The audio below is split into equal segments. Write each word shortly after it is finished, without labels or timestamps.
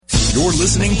You're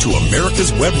listening to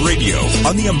America's Web Radio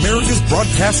on the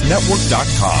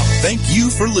AmericasBroadcastNetwork.com. Thank you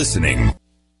for listening.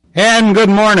 And good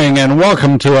morning and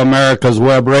welcome to America's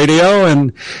Web Radio.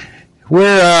 And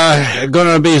we're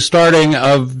going to be starting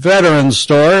a veteran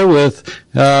story with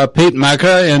Pete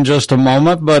Mecca in just a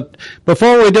moment. But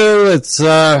before we do, it's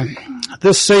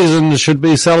this season should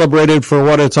be celebrated for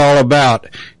what it's all about,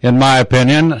 in my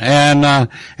opinion. And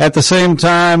at the same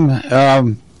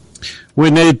time,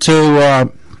 we need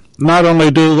to not only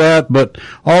do that, but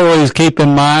always keep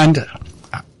in mind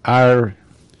our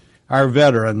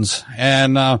veterans.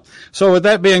 And so with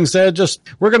that being said,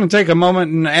 we're going to take a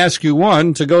moment and ask you,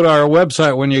 one, to go to our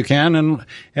website when you can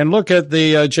and look at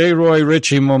the J. Roy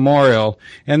Ritchie Memorial.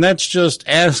 And that's just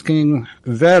asking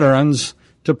veterans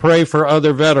to pray for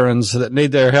other veterans that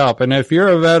need their help. And if you're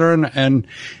a veteran and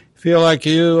feel like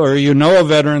you know a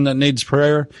veteran that needs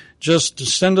prayer, just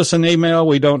send us an email.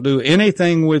 We don't do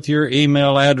anything with your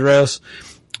email address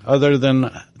other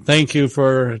than thank you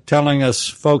for telling us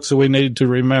folks that we need to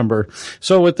remember.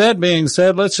 So with that being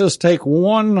said, let's just take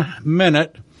 1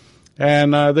 minute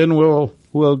and then we'll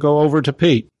go over to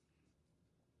Pete.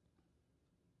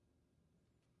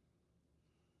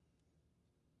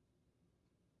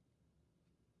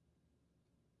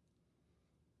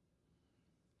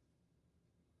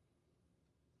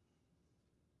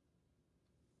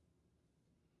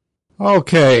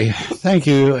 Okay, thank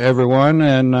you, everyone,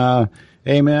 and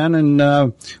amen.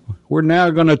 And we're now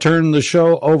going to turn the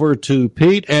show over to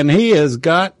Pete, and he has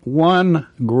got one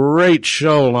great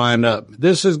show lined up.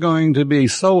 This is going to be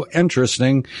so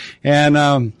interesting,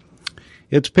 and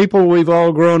it's people we've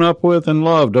all grown up with and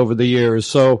loved over the years.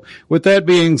 So with that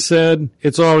being said,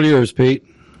 it's all yours, Pete.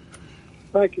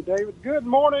 Thank you, David. Good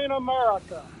morning,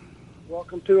 America.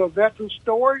 Welcome to A Veteran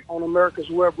Story on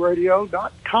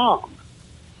AmericasWebRadio.com.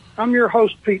 I'm your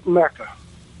host, Pete Mecca.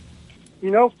 You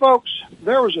know, folks,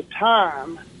 there was a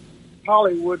time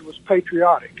Hollywood was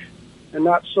patriotic and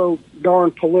not so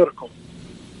darn political.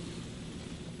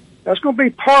 That's going to be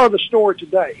part of the story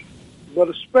today, but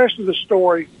especially the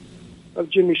story of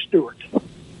Jimmy Stewart.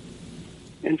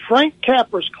 In Frank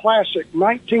Capra's classic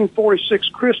 1946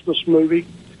 Christmas movie,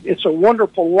 It's a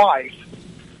Wonderful Life,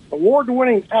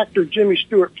 award-winning actor Jimmy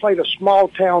Stewart played a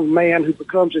small-town man who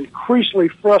becomes increasingly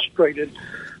frustrated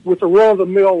with the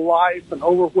run-of-the-mill life and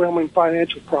overwhelming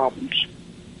financial problems.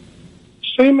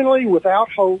 Seemingly without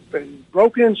hope and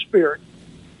broken in spirit,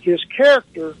 his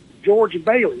character, George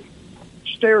Bailey,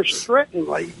 stares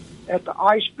threateningly at the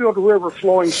ice-filled river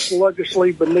flowing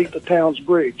sluggishly beneath the town's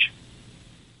bridge.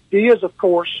 He is, of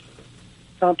course,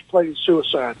 contemplating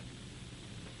suicide.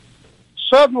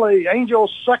 Suddenly,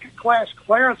 Angel's second-class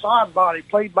Clarence Oddbody,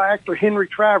 played by actor Henry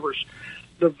Travers,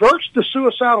 diverts the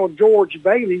suicidal George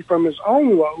Bailey from his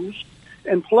own woes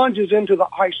and plunges into the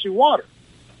icy water,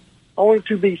 only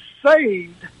to be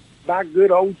saved by good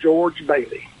old George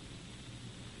Bailey.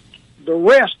 The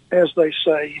rest, as they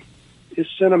say, is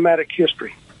cinematic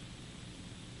history.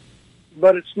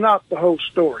 But it's not the whole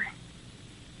story.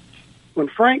 When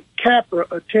Frank Capra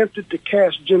attempted to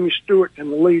cast Jimmy Stewart in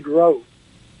the lead role,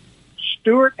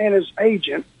 Stewart and his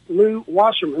agent, Lou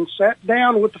Wasserman, sat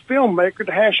down with the filmmaker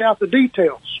to hash out the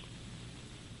details.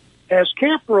 As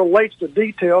Capra relates the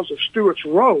details of Stewart's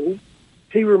role,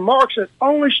 he remarks that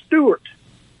only Stewart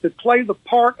could play the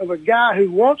part of a guy who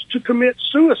wants to commit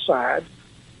suicide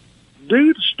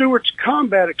due to Stewart's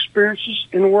combat experiences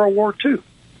in World War II.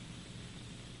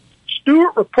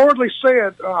 Stewart reportedly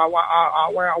said,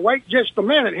 wait just a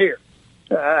minute here.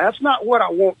 That's not what I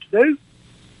want to do.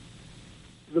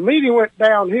 The meeting went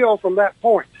downhill from that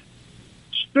point.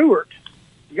 Stewart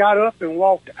got up and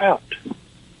walked out.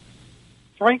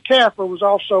 Frank Capra was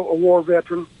also a war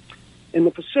veteran in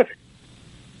the Pacific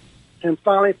and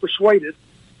finally persuaded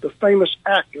the famous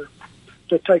actor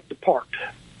to take the part.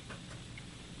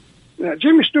 Now,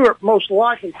 Jimmy Stewart most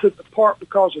likely took the part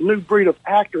because a new breed of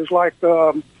actors like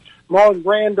Marlon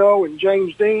Brando and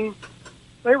James Dean,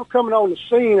 they were coming on the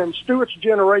scene, and Stewart's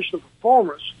generation of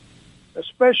performers,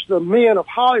 especially the men of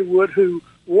Hollywood who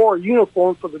wore a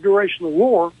uniform for the duration of the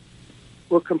war,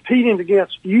 were competing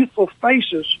against youthful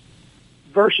faces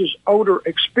versus older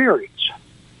experience.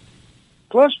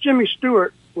 Plus, Jimmy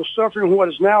Stewart was suffering what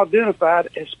is now identified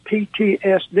as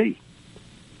PTSD.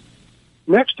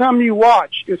 Next time you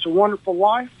watch It's a Wonderful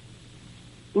Life,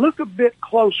 look a bit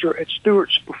closer at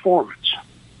Stewart's performance.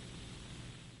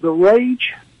 The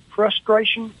rage,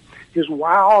 frustration, his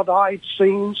wild-eyed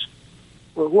scenes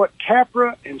were what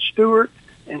Capra and Stewart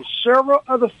and several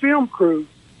other film crew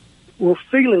were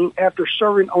feeling after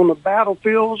serving on the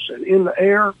battlefields and in the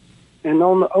air and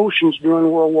on the oceans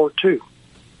during World War II.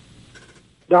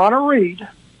 Donna Reed,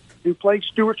 who played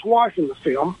Stewart's wife in the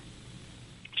film,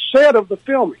 said of the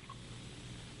filming,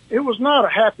 "It was not a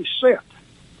happy set.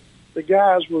 The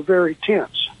guys were very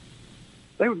tense.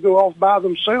 They would go off by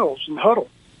themselves and huddle.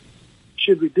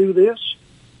 Should we do this?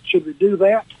 Should we do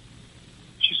that?"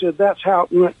 She said that's how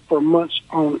it went for months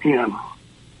on end.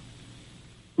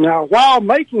 Now, while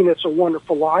making It's a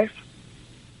Wonderful Life,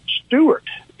 Stewart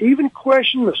even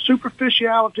questioned the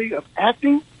superficiality of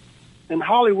acting and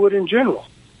Hollywood in general.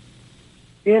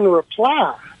 In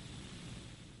reply,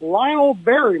 Lionel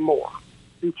Barrymore,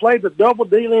 who played the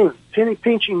double-dealing and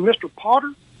penny-pinching Mr.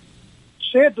 Potter,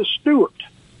 said to Stewart,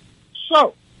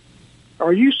 "So,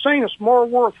 are you saying it's more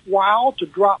worthwhile to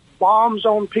drop bombs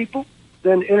on people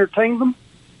than to entertain them?"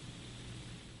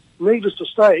 Needless to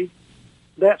say,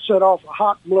 that set off a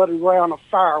hot-blooded round of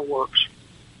fireworks.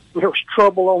 There was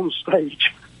trouble on the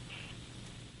stage.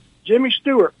 Jimmy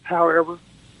Stewart, however,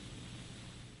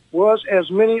 was,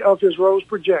 as many of his roles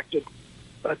projected,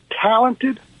 a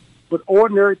talented but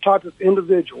ordinary type of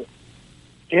individual,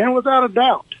 and without a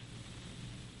doubt,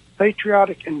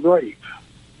 patriotic and brave.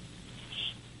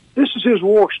 This is his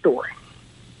war story.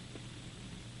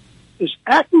 His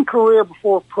acting career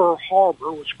before Pearl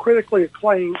Harbor was critically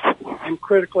acclaimed and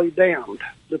critically damned,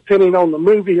 depending on the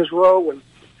movie, his role, and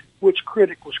which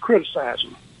critic was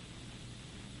criticizing.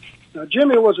 Now,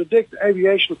 Jimmy was addicted to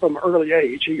aviation from an early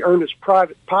age. He earned his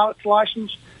private pilot's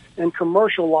license and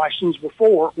commercial license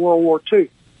before World War II.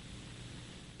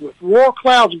 With war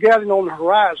clouds gathering on the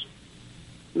horizon,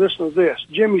 listen to this,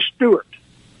 Jimmy Stewart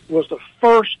was the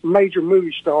first major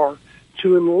movie star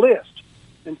to enlist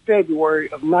in February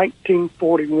of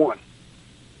 1941.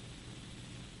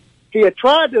 He had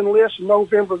tried to enlist in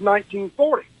November of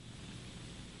 1940,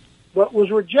 but was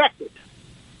rejected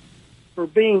for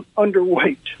being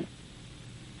underweight.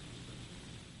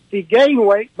 He gained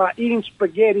weight by eating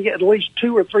spaghetti at least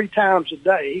 2 or 3 times a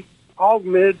day,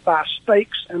 augmented by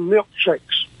steaks and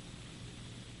milkshakes.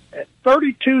 At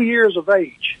 32 years of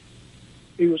age,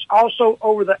 he was also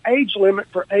over the age limit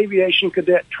for aviation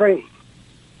cadet training.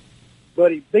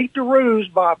 But he beat the ruse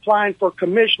by applying for a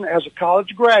commission as a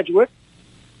college graduate.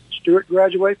 Stewart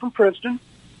graduated from Princeton,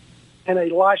 and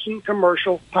a licensed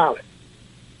commercial pilot.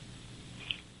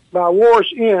 By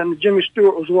war's end, Jimmy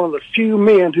Stewart was one of the few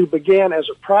men who began as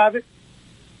a private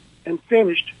and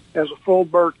finished as a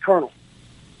full-bird colonel.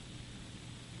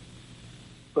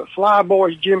 But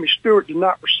flyboy Jimmy Stewart did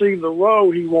not receive the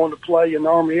role he wanted to play in the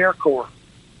Army Air Corps.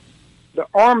 The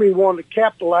Army wanted to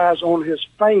capitalize on his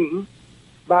fame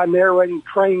by narrating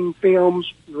training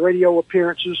films, radio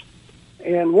appearances,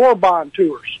 and war bond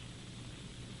tours.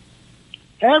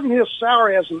 Having his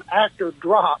salary as an actor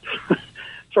drop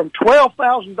from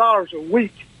 $12,000 a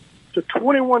week to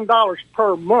 $21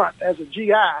 per month as a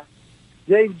GI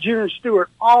gave Junior Stewart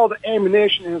all the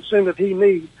ammunition and incentive he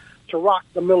needed to rock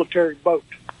the military boat.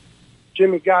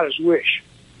 Jimmy got his wish.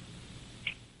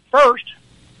 First,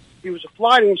 he was a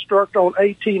flight instructor on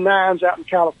AT-9s out in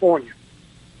California.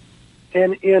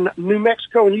 And in New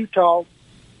Mexico and Utah,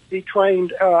 he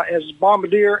trained as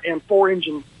bombardier and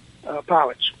 4-engine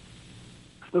pilots.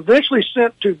 Eventually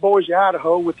sent to Boise,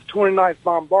 Idaho with the 29th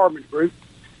Bombardment Group,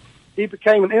 he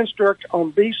became an instructor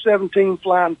on B-17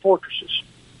 Flying Fortresses.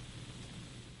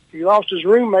 He lost his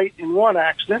roommate in one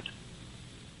accident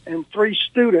and 3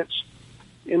 students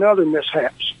in other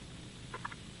mishaps.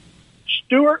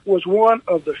 Stewart was one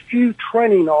of the few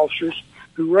training officers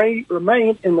who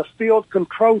remained in the field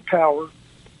control tower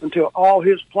until all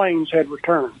his planes had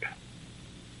returned.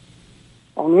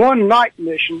 On one night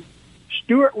mission,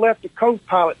 Stewart left the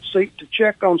co-pilot seat to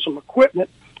check on some equipment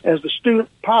as the student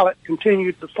pilot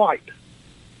continued the flight.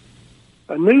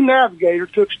 A new navigator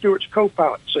took Stewart's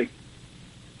co-pilot seat.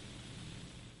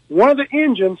 One of the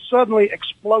engines suddenly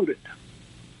exploded.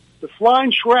 The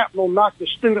flying shrapnel knocked the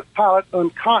student pilot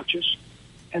unconscious,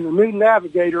 and the new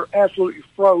navigator absolutely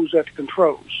froze at the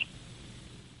controls.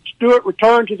 Stewart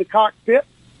returned to the cockpit,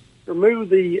 removed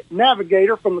the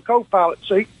navigator from the co-pilot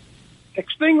seat,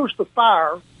 extinguished the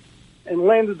fire, and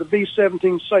landed the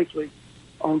B-17 safely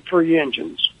on 3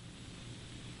 engines.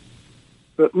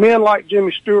 But men like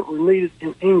Jimmy Stewart were needed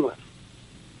in England.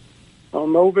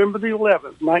 On November the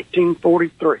 11th,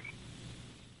 1943,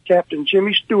 Captain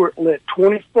Jimmy Stewart led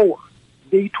 24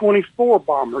 B-24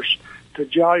 bombers to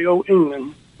Jolly O,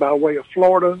 England, by way of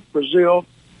Florida, Brazil,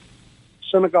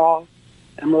 Senegal,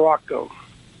 and Morocco.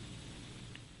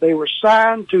 They were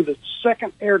assigned to the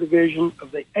 2nd Air Division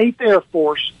of the 8th Air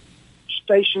Force,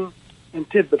 stationed in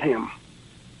Tidbingham.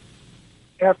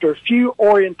 After a few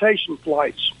orientation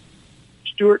flights,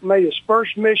 Stewart made his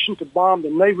first mission to bomb the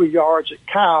naval yards at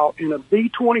Kyle in a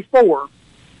B-24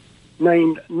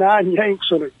 named 9 Yanks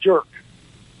and a Jerk.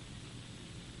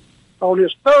 On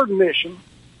his third mission,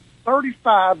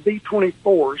 35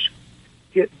 B-24s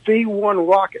hit V-1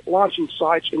 rocket launching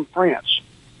sites in France,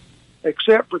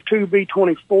 except for 2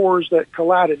 B-24s that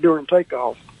collided during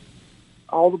takeoff.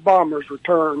 All the bombers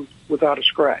returned without a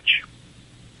scratch.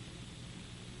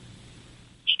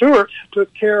 Stewart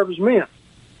took care of his men.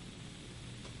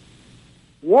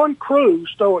 One crew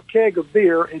stole a keg of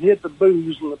beer and hid the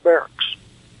booze in the barracks.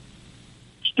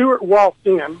 Stewart walked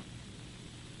in,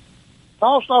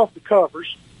 tossed off the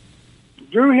covers,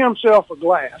 drew himself a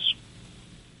glass,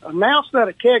 announced that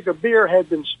a keg of beer had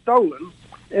been stolen,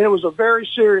 and it was a very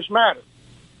serious matter.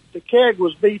 The keg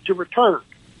was be to return,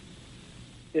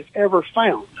 if ever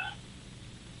found.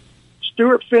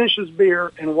 Stewart finished his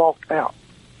beer and walked out.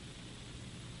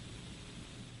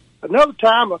 Another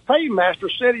time, a paymaster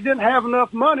said he didn't have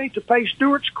enough money to pay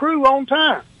Stewart's crew on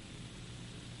time.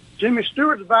 Jimmy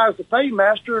Stewart advised the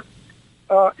paymaster,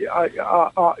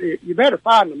 you better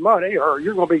find the money or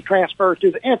you're going to be transferred to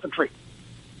the infantry.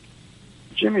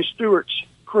 Jimmy Stewart's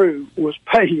crew was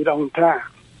paid on time.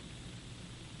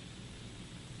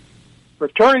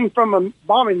 Returning from a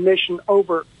bombing mission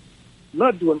over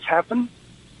Ludwigshafen,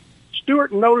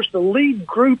 Stewart noticed the lead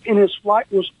group in his flight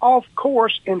was off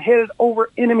course and headed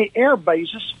over enemy air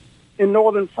bases in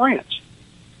northern France.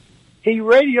 He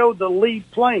radioed the lead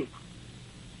plane.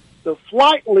 The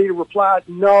flight leader replied,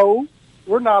 "No,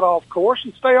 we're not off course,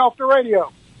 and stay off the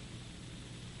radio."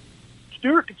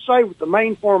 Stewart could stay with the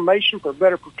main formation for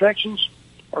better protections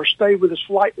or stay with his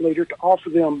flight leader to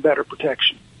offer them better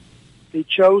protection. He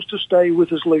chose to stay with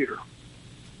his leader.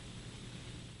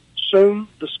 Soon,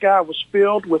 the sky was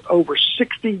filled with over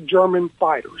 60 German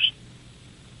fighters.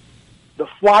 The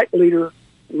flight leader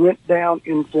went down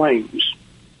in flames,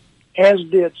 as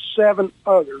did 7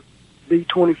 other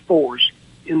B-24s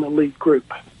in the lead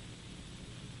group.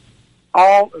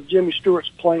 All of Jimmy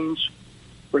Stewart's planes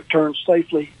returned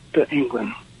safely to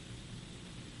England.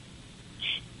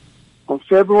 On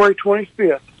February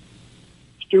 25th,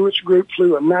 Stewart's group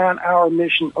flew a 9-hour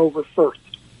mission over Firth.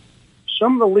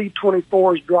 Some of the lead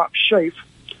 24s dropped chaff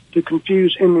to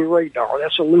confuse enemy radar.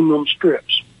 That's aluminum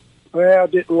strips. Well,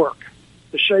 it didn't work.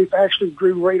 The chaff actually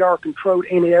drew radar-controlled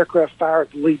anti-aircraft fire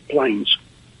at the lead planes.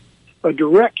 A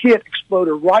direct hit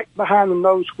exploded right behind the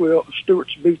nose wheel of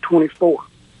Stewart's B-24.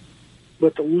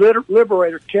 But the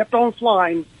Liberator kept on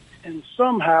flying and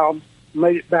somehow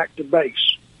made it back to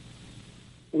base.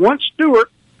 Once Stewart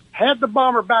had the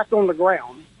bomber back on the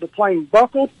ground, the plane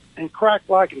buckled and cracked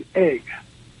like an egg.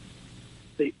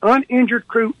 The uninjured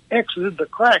crew exited the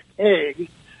cracked egg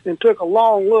and took a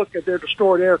long look at their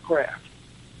destroyed aircraft.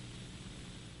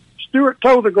 Stewart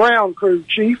told the ground crew,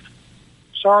 "Chief,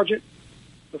 Sergeant,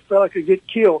 the fella could get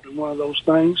killed in one of those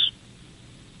things."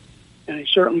 And he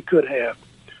certainly could have.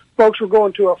 Folks, we're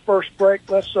going to our first break.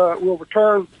 We'll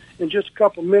return in just a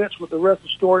couple of minutes with the rest of the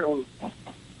story on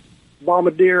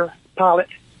Bombardier pilot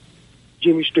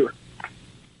Jimmy Stewart.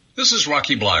 This is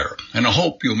Rocky Blyer, and I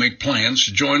hope you'll make plans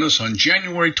to join us on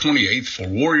January 28th for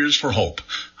Warriors for Hope.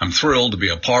 I'm thrilled to be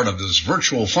a part of this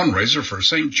virtual fundraiser for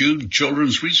St. Jude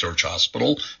Children's Research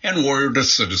Hospital and Warrior to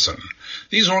Citizen.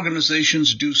 These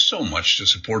organizations do so much to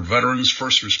support veterans,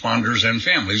 first responders, and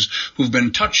families who've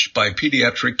been touched by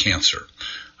pediatric cancer.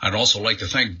 I'd also like to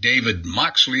thank David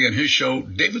Moxley and his show,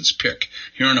 David's Pick,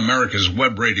 here on America's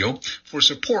Web Radio for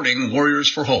supporting Warriors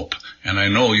for Hope. And I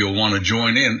know you'll want to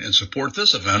join in and support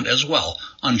this event as well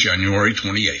on January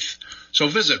 28th. So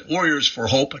visit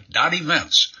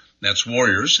warriorsforhope.events. That's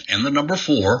Warriors and the number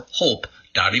 4,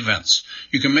 Hope.events.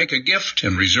 You can make a gift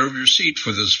and reserve your seat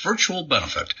for this virtual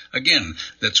benefit. Again,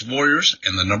 that's Warriors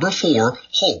and the number 4,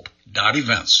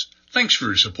 Hope.events. Thanks for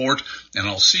your support, and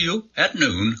I'll see you at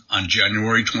noon on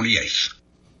January 28th.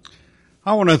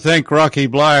 I want to thank Rocky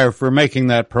Blyer for making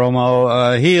that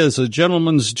promo. He is a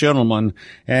gentleman's gentleman,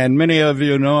 and many of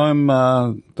you know him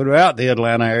throughout the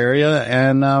Atlanta area,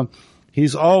 and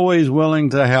he's always willing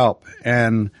to help.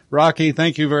 And Rocky,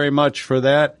 thank you very much for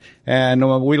that.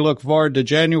 And we look forward to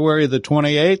January the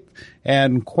 28th,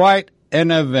 and quite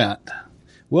an event.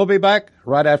 We'll be back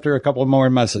right after a couple more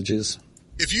messages.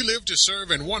 If you live to serve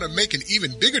and want to make an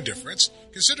even bigger difference,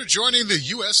 consider joining the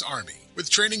U.S. Army. With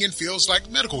training in fields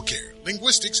like medical care,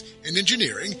 linguistics, and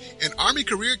engineering, an Army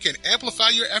career can amplify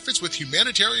your efforts with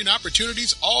humanitarian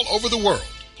opportunities all over the world.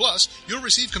 Plus, you'll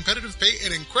receive competitive pay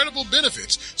and incredible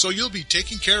benefits, so you'll be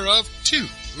taken care of, too.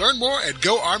 Learn more at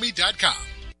GoArmy.com.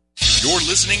 You're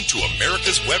listening to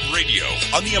America's Web Radio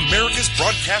on the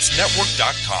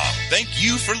AmericasBroadcastNetwork.com. Thank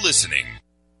you for listening.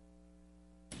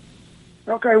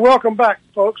 Okay, welcome back,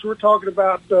 folks. We're talking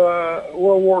about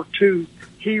World War II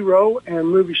hero and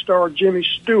movie star Jimmy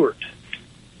Stewart.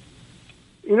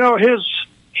 You know, his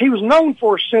He was known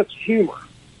for his sense of humor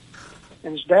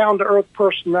and his down-to-earth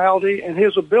personality and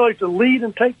his ability to lead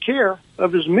and take care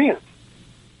of his men.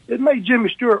 It made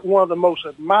Jimmy Stewart one of the most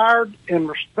admired and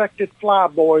respected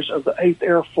flyboys of the 8th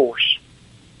Air Force.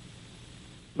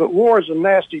 But war is a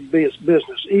nasty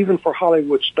business, even for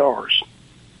Hollywood stars.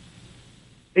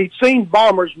 He'd seen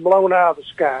bombers blown out of the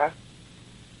sky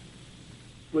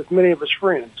with many of his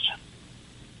friends.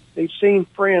 He'd seen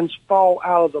friends fall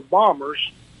out of the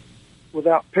bombers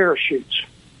without parachutes.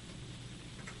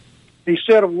 He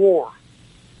said of war,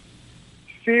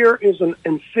 fear is an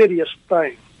insidious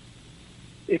thing.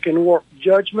 It can warp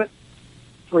judgment,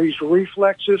 freeze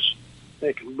reflexes,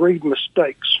 it can breed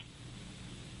mistakes.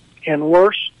 And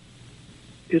worse,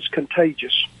 it's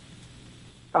contagious.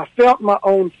 I felt my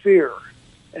own fear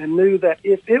and knew that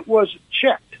if it was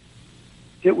checked,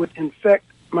 it would infect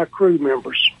my crew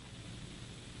members.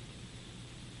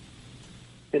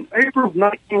 In April of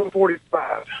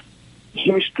 1945,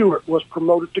 Jimmy Stewart was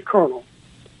promoted to colonel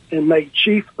and made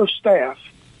chief of staff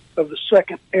of the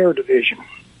 2nd Air Division.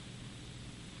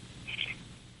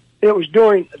 It was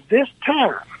during this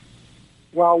time,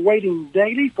 while waiting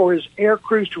daily for his air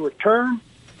crews to return,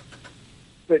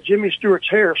 that Jimmy Stewart's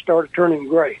hair started turning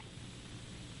gray.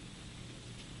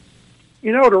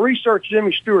 You know, to research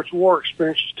Jimmy Stewart's war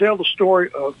experiences tell the story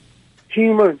of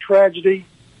humor and tragedy,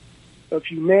 of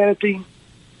humanity,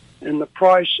 and the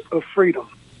price of freedom.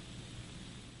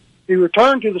 He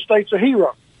returned to the States a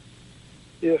hero,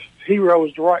 if hero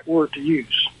is the right word to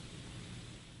use.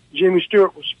 Jimmy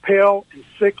Stewart was pale and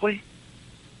sickly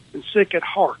and sick at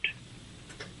heart.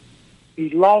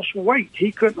 He'd lost weight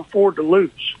he couldn't afford to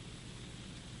lose.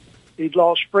 He'd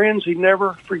lost friends he'd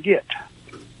never forget.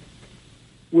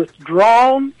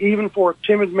 Withdrawn even for a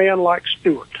timid man like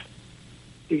Stewart.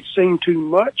 He'd seen too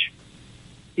much.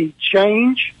 He'd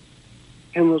changed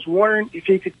and was wondering if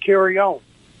he could carry on,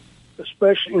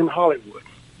 especially in Hollywood.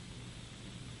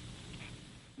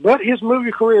 But his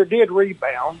movie career did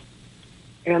rebound,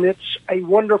 and It's a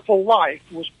Wonderful Life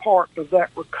was part of that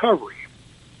recovery.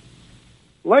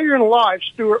 Later in life,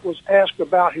 Stewart was asked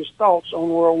about his thoughts on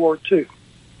World War II.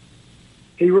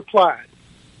 He replied,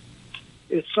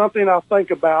 "It's something I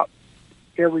think about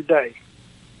every day.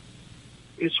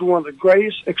 It's one of the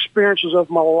greatest experiences of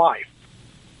my life."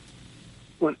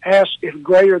 When asked if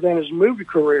greater than his movie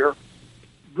career,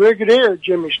 Brigadier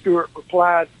Jimmy Stewart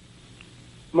replied,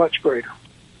 "Much greater."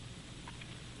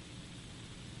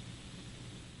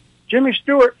 Jimmy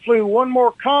Stewart flew one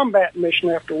more combat mission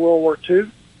after World War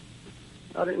II.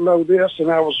 I didn't know this,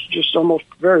 and I was just almost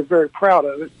very, very proud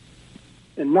of it.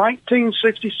 In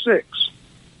 1966,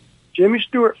 Jimmy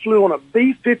Stewart flew on a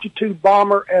B-52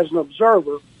 bomber as an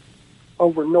observer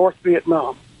over North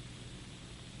Vietnam.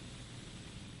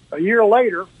 A year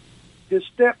later, his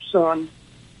stepson,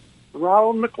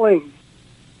 Ronald McLean,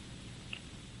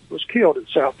 was killed in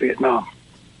South Vietnam.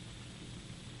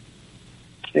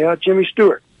 Yeah, Jimmy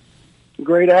Stewart,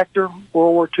 great actor,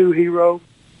 World War II hero,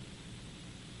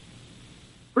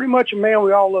 pretty much a man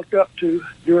we all looked up to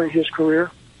during his career,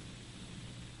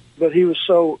 but he was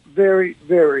so very,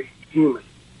 very human.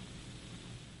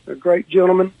 A great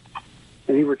gentleman,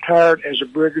 and he retired as a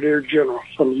brigadier general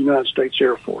from the United States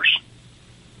Air Force.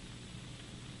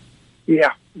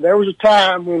 Yeah, there was a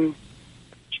time when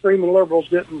screaming liberals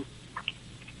didn't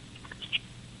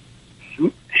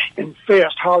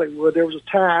infest Hollywood. There was a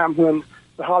time when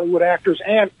the Hollywood actors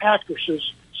and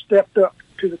actresses stepped up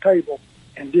to the table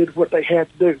and did what they had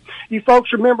to do. You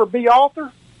folks remember B.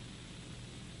 Arthur?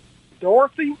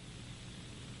 Dorothy?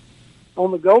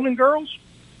 On the Golden Girls?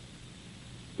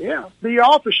 Yeah, B.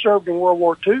 Arthur served in World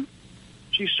War II.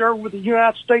 She served with the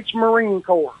United States Marine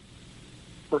Corps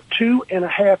for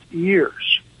 2.5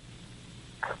 years.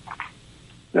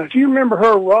 Now, if you remember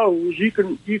her roles, you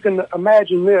can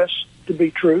imagine this to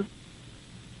be true.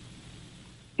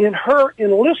 In her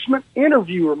enlistment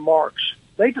interview remarks,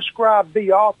 they described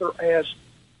B. Arthur as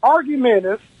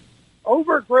argumentative,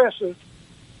 over-aggressive,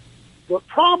 but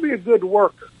probably a good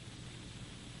worker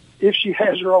if she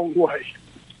has her own way.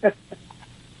 How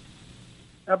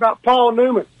about Paul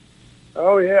Newman?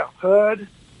 Oh, yeah, HUD.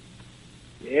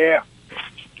 Yeah,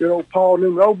 good old Paul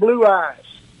Newman. Oh, Blue Eyes.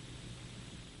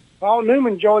 Paul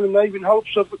Newman joined the Navy in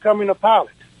hopes of becoming a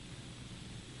pilot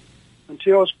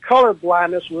until his color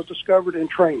blindness was discovered in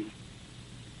training.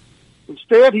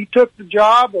 Instead, he took the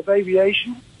job of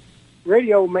aviation,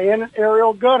 radio man, and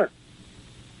aerial gunner.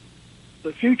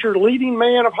 The future leading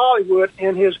man of Hollywood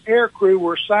and his air crew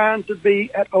were assigned to be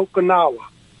at Okinawa.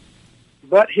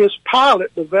 But his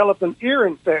pilot developed an ear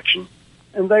infection,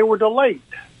 and they were delayed.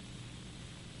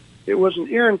 It was an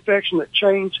ear infection that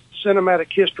changed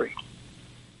cinematic history.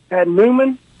 Had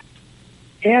Newman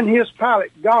and his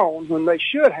pilot gone when they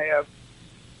should have,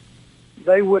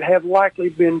 they would have likely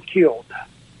been killed.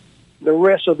 The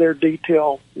rest of their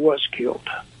detail was killed.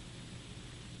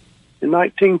 In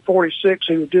 1946,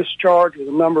 he was discharged with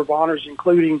a number of honors,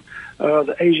 including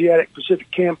the Asiatic Pacific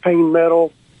Campaign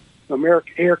Medal, the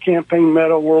American Air Campaign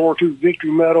Medal, World War II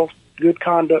Victory Medal, Good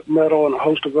Conduct Medal, and a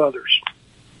host of others.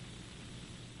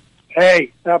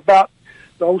 Hey, how about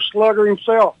the old slugger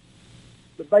himself,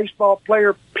 the baseball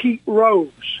player Pete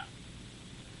Rose?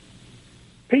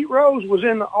 Pete Rose was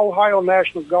in the Ohio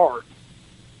National Guard.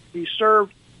 He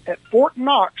served at Fort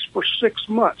Knox for 6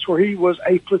 months, where he was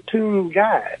a platoon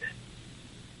guide.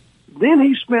 Then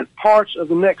he spent parts of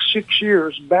the next 6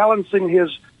 years balancing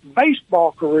his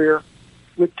baseball career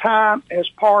with time as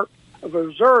part of a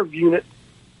reserve unit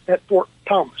at Fort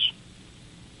Thomas,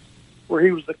 where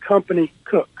he was the company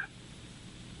cook.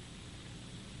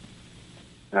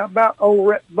 How about old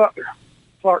Rhett Butler,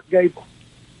 Clark Gable?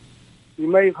 You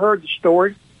may have heard the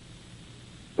story,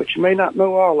 but you may not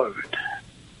know all of it.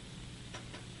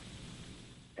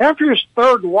 After his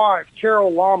third wife,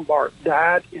 Carol Lombard,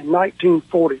 died in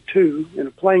 1942 in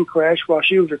a plane crash while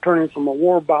she was returning from a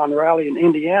war bond rally in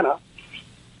Indiana,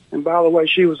 and by the way,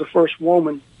 she was the first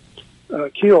woman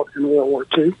killed in World War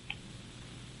II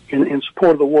in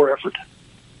support of the war effort,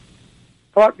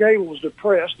 Clark Gable was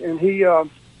depressed, and he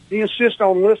insisted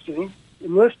on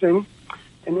enlisting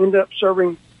and ended up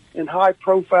serving in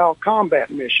high-profile combat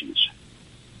missions.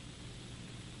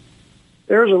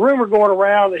 There's a rumor going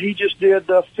around that he just did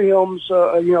films,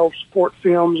 support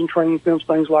films and training films,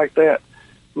 things like that.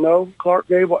 No, Clark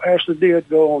Gable actually did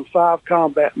go on 5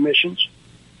 combat missions.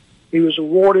 He was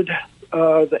awarded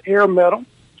the Air Medal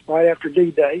right after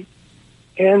D-Day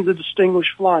and the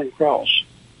Distinguished Flying Cross.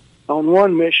 On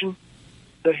one mission,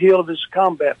 the heel of his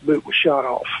combat boot was shot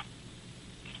off.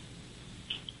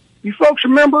 You folks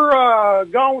remember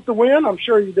Gone with the Wind? I'm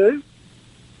sure you do.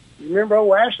 You remember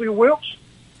old Ashley Wilkes,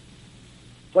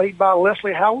 played by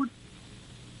Leslie Howard?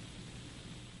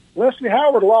 Leslie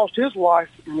Howard lost his life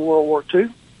in World War II.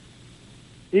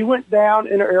 He went down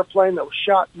in an airplane that was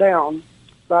shot down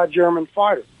by a German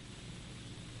fighter.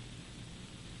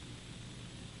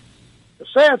 The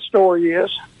sad story is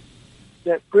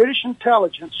that British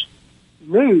intelligence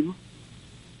knew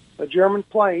a German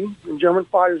plane and German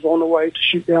fighters were on the way to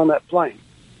shoot down that plane.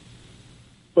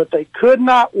 But they could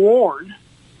not warn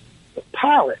the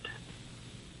pilot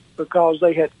because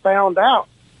they had found out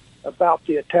about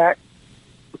the attack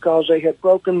because they had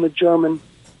broken the German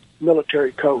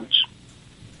military codes.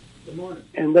 Good morning.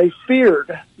 And they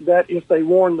feared that if they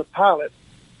warned the pilot,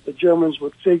 the Germans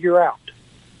would figure out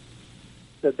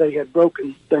that they had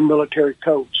broken their military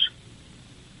codes.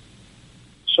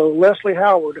 So Leslie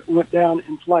Howard went down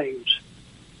in flames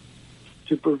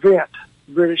to prevent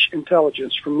British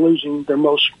intelligence from losing their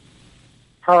most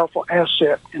powerful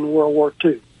asset in World War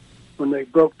II when they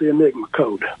broke the Enigma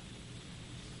code.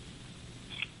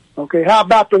 Okay, how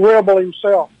about the rebel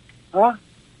himself? Huh?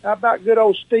 How about good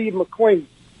old Steve McQueen?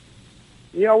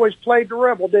 He always played the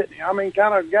rebel, didn't he? I mean,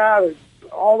 kind of guy that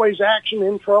always action,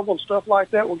 in trouble, and stuff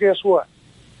like that. Well, guess what?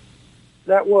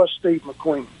 That was Steve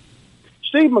McQueen.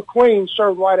 Steve McQueen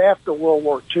served right after World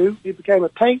War II. He became a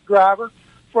tank driver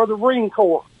for the Marine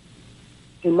Corps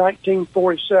in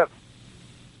 1947.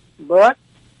 But,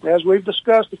 as we've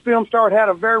discussed, the film star had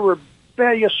a very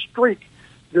rebellious streak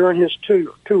during his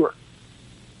tour.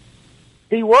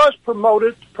 He was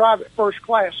promoted to private first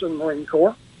class in the Marine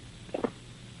Corps,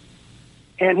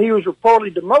 and he was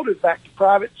reportedly demoted back to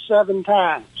private 7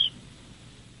 times,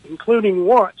 including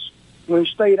once when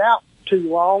he stayed out too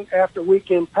long after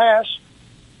weekend pass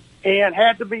and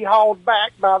had to be hauled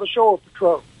back by the shore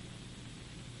patrol.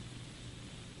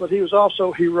 But he was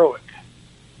also heroic.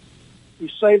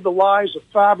 He saved the lives of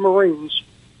 5 Marines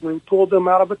when he pulled them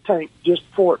out of a tank just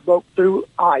before it broke through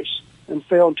ice and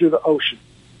fell into the ocean.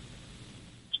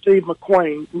 Steve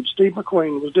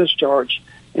McQueen was discharged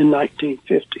in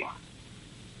 1950.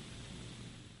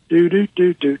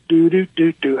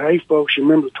 Hey, folks, you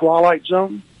remember the Twilight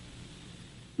Zone?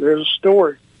 There's a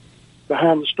story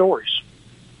behind the stories.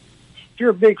 If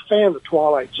you're a big fan of the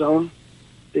Twilight Zone,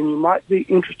 then you might be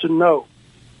interested to know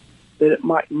that it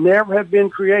might never have been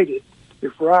created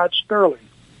if Rod Sterling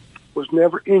was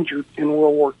never injured in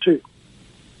World War II.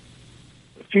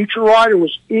 The future writer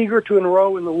was eager to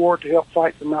enroll in the war to help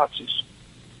fight the Nazis,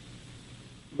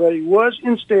 but he was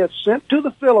instead sent to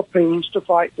the Philippines to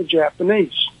fight the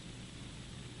Japanese.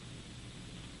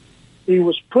 He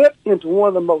was put into one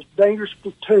of the most dangerous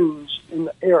platoons in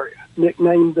the area,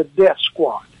 nicknamed the Death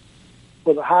Squad,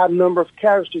 with a high number of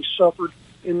casualties suffered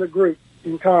in the group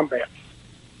in combat.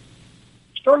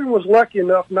 Sterling was lucky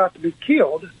enough not to be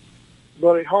killed,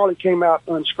 but he hardly came out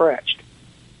unscratched.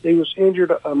 He was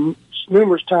injured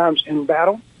numerous times in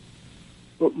battle,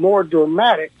 but more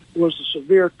dramatic was the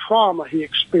severe trauma he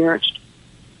experienced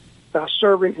by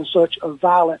serving in such a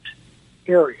violent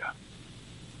area.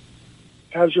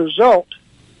 As a result,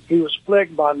 he was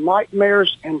plagued by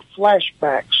nightmares and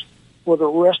flashbacks for the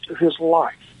rest of his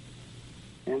life.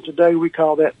 And today we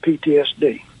call that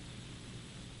PTSD.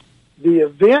 The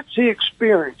events he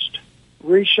experienced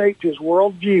reshaped his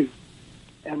worldview,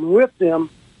 and with them,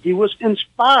 he was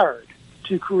inspired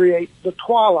to create The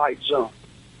Twilight Zone.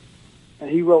 And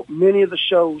he wrote many of the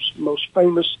show's most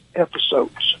famous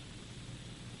episodes.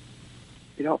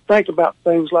 You don't think about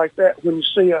things like that when you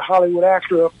see a Hollywood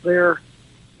actor up there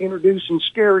introducing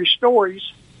scary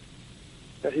stories,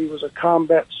 that he was a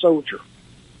combat soldier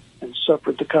and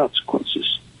suffered the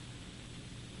consequences.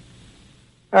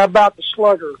 How about the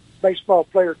slugger, baseball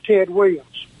player Ted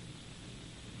Williams?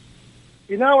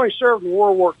 He not only served in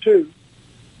World War II,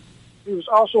 he was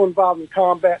also involved in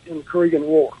combat in the Korean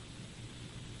War.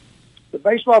 The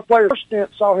baseball player's first stint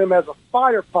saw him as a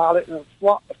fighter pilot and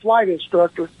a flight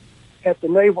instructor at the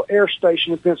Naval Air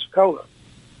Station in Pensacola.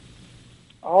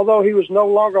 Although he was no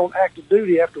longer on active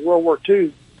duty after World War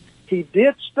II, he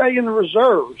did stay in the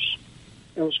reserves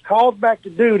and was called back to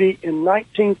duty in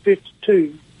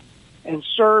 1952 and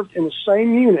served in the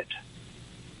same unit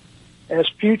as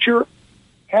future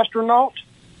astronaut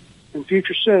and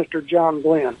future Senator John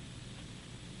Glenn.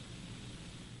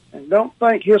 And don't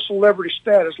think his celebrity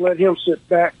status let him sit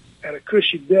back at a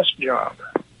cushy desk job.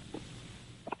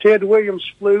 Ted Williams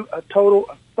flew a total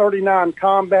of 39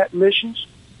 combat missions,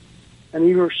 and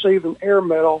he received an Air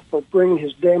Medal for bringing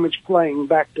his damaged plane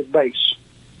back to base.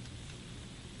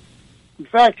 In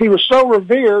fact, he was so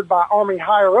revered by Army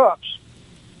higher-ups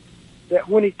that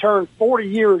when he turned 40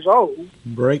 years old,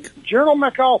 General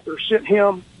MacArthur sent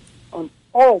him an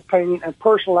oil painting and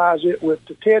personalized it with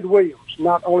to Ted Williams,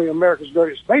 not only America's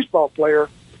greatest baseball player,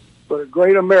 but a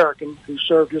great American who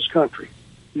served his country.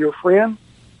 Your friend,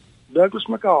 Douglas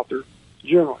MacArthur,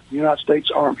 General, United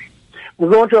States Army. We're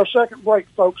going to our second break,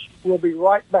 folks. We'll be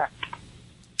right back.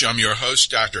 I'm your host,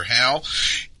 Dr. Hal.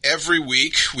 Every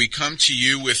week, we come to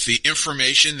you with the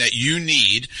information that you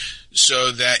need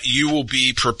so that you will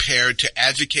be prepared to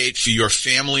advocate for your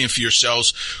family and for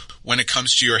yourselves when it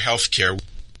comes to your health care.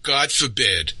 God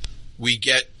forbid we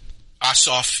get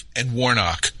Ossoff and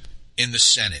Warnock in the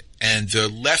Senate, and the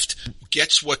left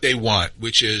gets what they want,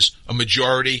 which is a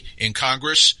majority in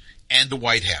Congress and the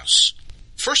White House.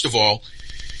 First of all,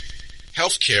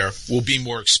 health care will be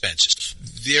more expensive.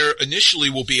 There initially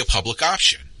will be a public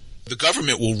option. The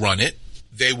government will run it.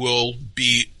 They will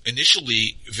be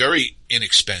initially very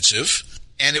inexpensive,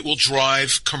 and it will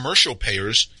drive commercial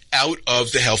payers out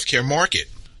of the healthcare market.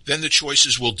 Then the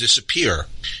choices will disappear.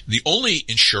 The only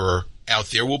insurer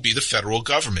out there will be the federal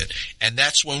government, and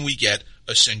that's when we get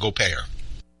a single payer.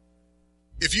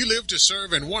 If you live to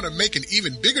serve and want to make an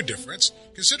even bigger difference,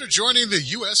 consider joining the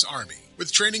U.S. Army.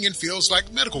 With training in fields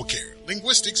like medical care,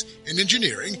 linguistics, and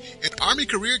engineering, an Army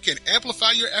career can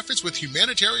amplify your efforts with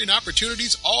humanitarian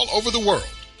opportunities all over the world.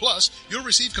 Plus, you'll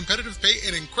receive competitive pay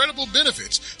and incredible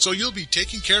benefits, so you'll be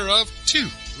taken care of, too.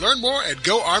 Learn more at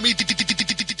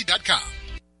GoArmy.com.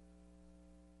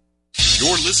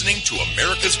 You're listening to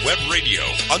America's Web Radio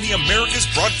on the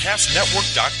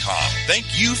AmericasBroadcastNetwork.com. Thank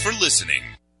you for listening.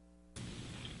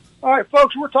 All right,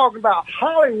 folks, we're talking about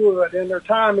Hollywood and their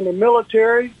time in the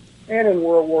military and in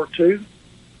World War II.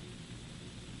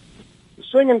 The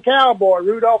Singing Cowboy,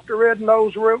 Rudolph the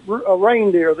Red-Nosed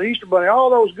Reindeer, the Easter Bunny,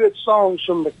 all those good songs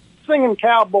from the Singing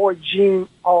Cowboy Gene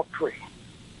Autry.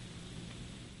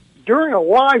 During a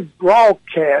live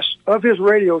broadcast of his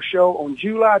radio show on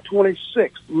July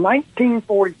 26,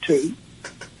 1942,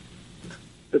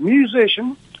 the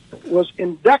musician was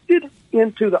inducted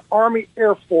into the Army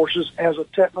Air Forces as a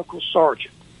technical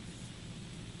sergeant.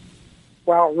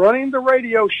 While running the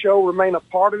radio show remained a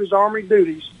part of his Army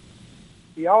duties,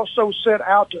 he also set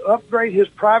out to upgrade his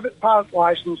private pilot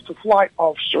license to flight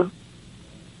officer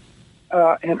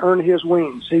and earn his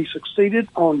wings. He succeeded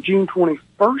on June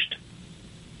 21st,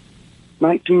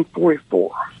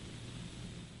 1944.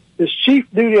 His chief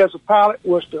duty as a pilot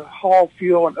was to haul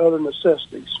fuel and other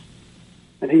necessities,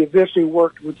 and he eventually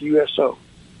worked with the USO.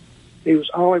 He was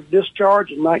honorably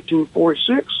discharged in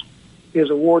 1946. His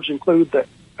awards include the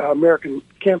American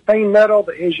Campaign Medal,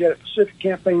 the Asiatic Pacific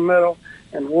Campaign Medal,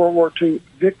 and World War II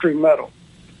Victory Medal.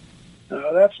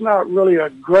 That's not really a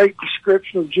great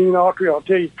description of Gene Autry, I'll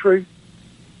tell you the truth.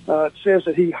 It says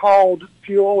that he hauled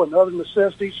fuel and other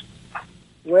necessities.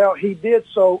 Well, he did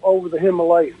so over the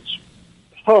Himalayas,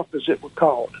 Huff as it was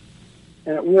called.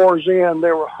 And at war's end,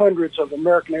 there were hundreds of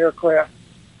American aircraft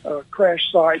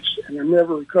crash sites and their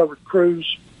never recovered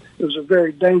crews. It was a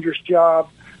very dangerous job,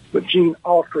 but Gene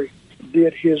Autry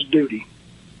did his duty.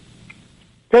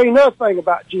 Tell you another thing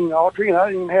about Gene Autry, and I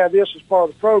didn't even have this as part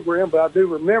of the program, but I do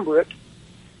remember it.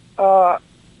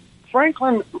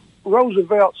 Franklin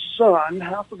Roosevelt's son,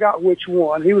 I forgot which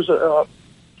one, he was a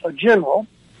general.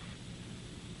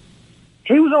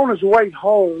 He was on his way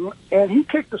home, and he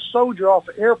kicked a soldier off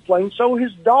an airplane so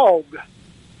his dog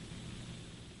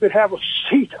could have a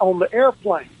seat on the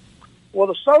airplane. Well,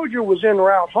 the soldier was en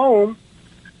route home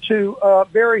to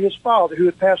bury his father, who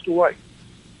had passed away.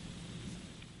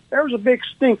 There was a big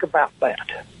stink about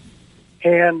that.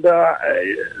 And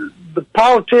the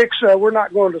politics we're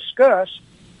not going to discuss,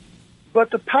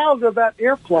 but the pilot of that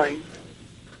airplane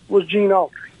was Gene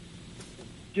Autry.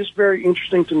 Just very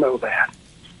interesting to know that.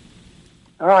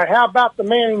 All right, how about the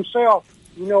man himself?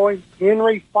 You know him,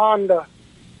 Henry Fonda.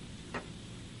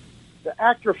 The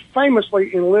actor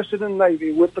famously enlisted in the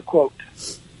Navy with the quote,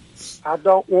 "I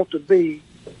don't want to be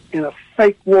in a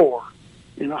fake war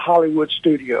in a Hollywood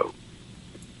studio."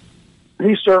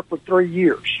 He served for 3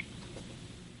 years,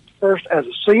 first as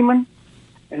a seaman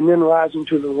and then rising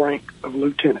to the rank of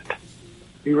lieutenant.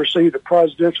 He received a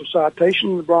Presidential Citation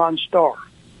and the Bronze Star.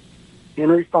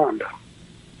 Henry Fonda.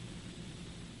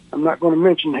 I'm not going to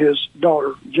mention his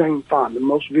daughter, Jane Fonda.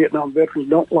 Most Vietnam veterans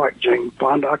don't like Jane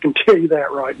Fonda. I can tell you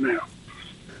that right now.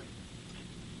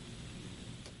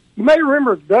 You may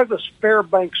remember Douglas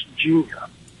Fairbanks, Jr.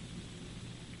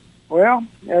 Well,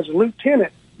 as a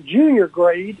lieutenant, junior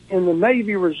grade in the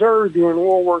Navy Reserve during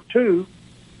World War II,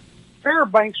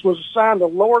 Fairbanks was assigned to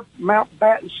Lord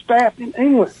Mountbatten's staff in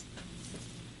England.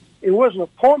 It was an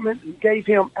appointment that gave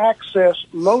him access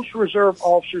most reserve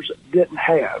officers didn't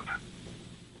have.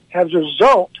 As a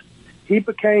result, he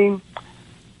became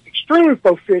extremely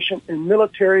proficient in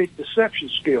military deception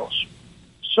skills.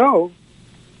 So,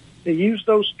 he used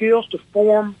those skills to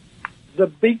form the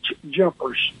Beach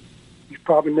Jumpers. You've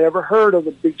probably never heard of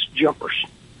the Beach Jumpers.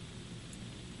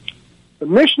 The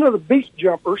mission of the Beach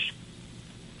Jumpers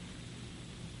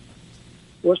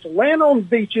was to land on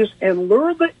beaches and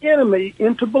lure the enemy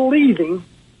into believing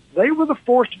they were the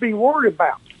force to be worried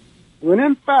about, when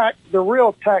in fact the real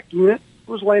attack unit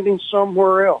was landing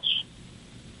somewhere else.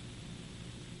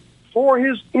 For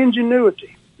his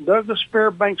ingenuity, Douglas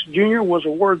Fairbanks Jr. was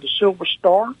awarded the Silver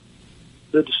Star,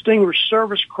 the Distinguished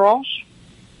Service Cross,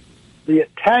 the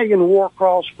Italian War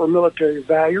Cross for military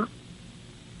valor,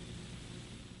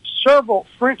 several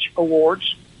French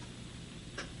awards,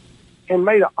 and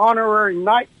made an honorary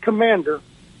Knight Commander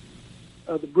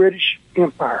of the British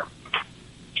Empire.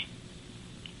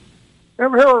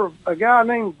 Ever heard of a guy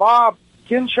named Bob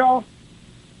Kinshaw?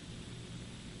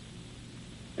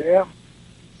 Yeah.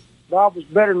 Bob was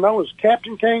better known as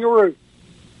Captain Kangaroo.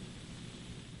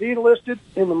 He enlisted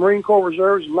in the Marine Corps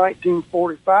Reserves in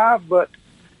 1945, but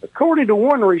according to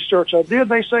one research I did,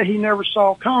 they say he never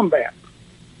saw combat.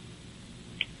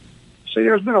 See,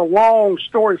 there's been a long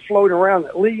story floating around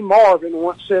that Lee Marvin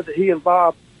once said that he and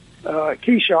Bob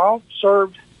Keeshaw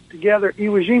served together at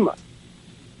Iwo Jima.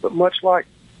 But much like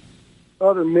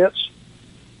other myths,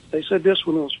 they said this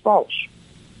one was false.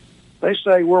 They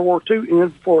say World War II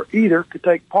ended before either could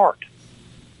take part.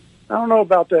 I don't know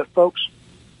about that, folks.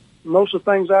 Most of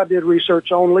the things I did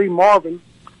research on, Lee Marvin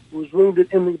was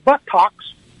wounded in the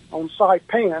buttocks on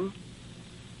Saipan,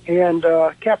 and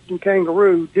Captain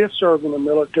Kangaroo did serve in the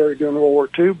military during World War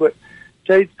II, but to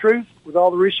tell you the truth, with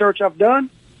all the research I've done,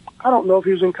 I don't know if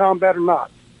he was in combat or not.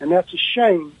 And that's a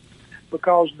shame,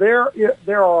 because there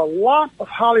are a lot of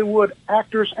Hollywood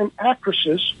actors and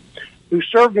actresses who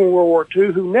served in World War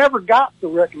II who never got the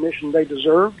recognition they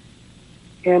deserved,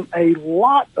 and a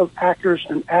lot of actors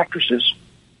and actresses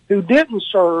who didn't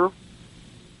serve,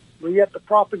 but yet the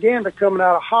propaganda coming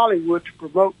out of Hollywood to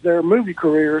promote their movie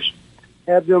careers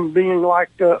had them being like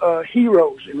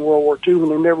heroes in World War II when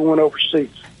they never went overseas.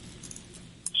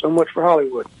 So much for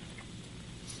Hollywood.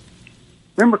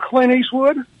 Remember Clint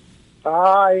Eastwood?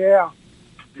 Ah, yeah.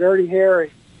 Dirty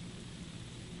Harry.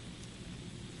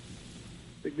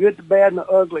 The good, the bad, and the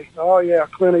ugly. Oh, yeah,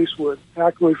 Clint Eastwood. How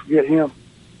can we forget him?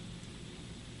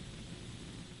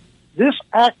 This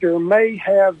actor may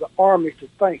have the Army to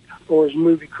thank for his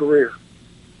movie career.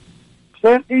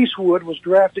 Clint Eastwood was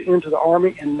drafted into the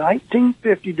Army in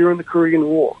 1950 during the Korean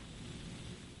War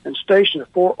and stationed at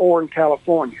Fort Ord,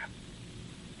 California.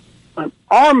 An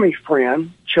Army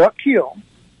friend, Chuck Hill,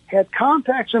 had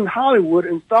contacts in Hollywood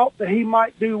and thought that he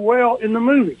might do well in the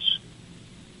movies.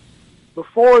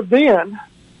 Before then,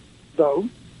 though,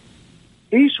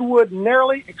 Eastwood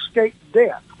narrowly escaped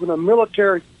death when a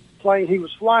military plane he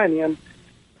was flying in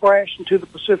crashed into the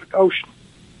Pacific Ocean.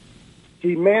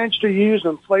 He managed to use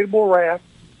an inflatable raft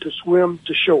to swim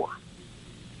to shore.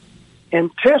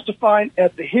 And testifying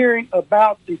at the hearing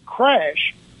about the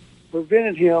crash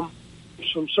prevented him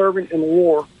from serving in the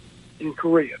war in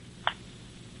Korea.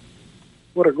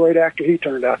 What a great actor he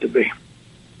turned out to be.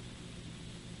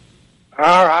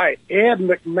 All right, Ed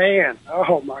McMahon.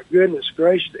 Oh, my goodness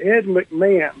gracious. Ed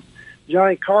McMahon,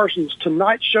 Johnny Carson's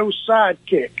Tonight Show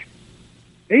sidekick.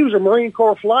 He was a Marine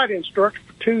Corps flight instructor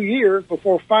for 2 years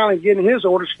before finally getting his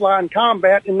orders to fly in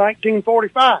combat in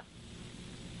 1945.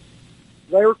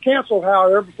 They were canceled,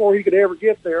 however, before he could ever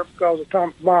get there because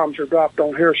atomic bombs were dropped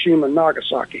on Hiroshima and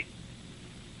Nagasaki.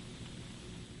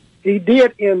 He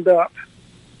did end up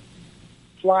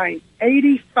flying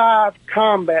 85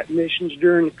 combat missions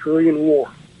during the Korean War.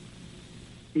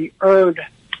 He earned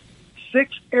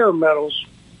 6 air medals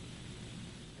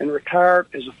and retired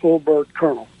as a full bird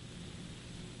colonel.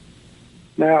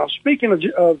 Now, speaking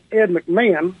of Ed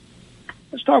McMahon,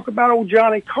 let's talk about old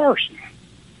Johnny Carson.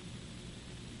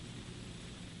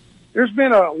 There's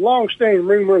been a long-standing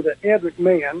rumor that Ed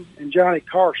McMahon and Johnny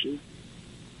Carson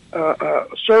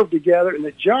served together, and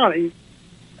that Johnny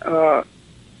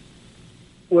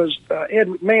was Ed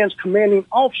McMahon's commanding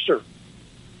officer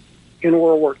in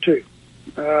World War II.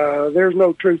 There's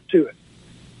no truth to it.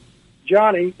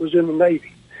 Johnny was in the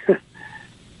Navy.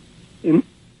 In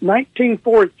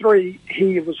 1943,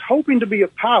 he was hoping to be a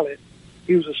pilot.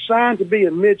 He was assigned to be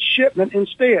a midshipman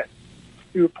instead.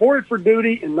 He reported for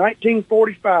duty in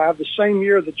 1945, the same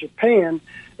year that Japan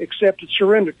accepted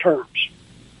surrender terms,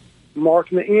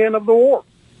 marking the end of the war.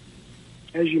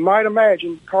 As you might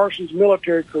imagine, Carson's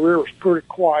military career was pretty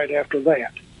quiet after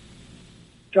that.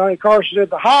 Johnny Carson said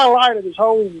the highlight of his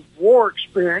whole war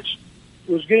experience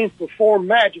was getting to perform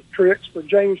magic tricks for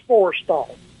James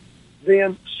Forrestal,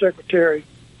 then Secretary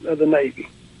of the Navy.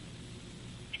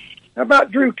 How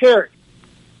about Drew Carey?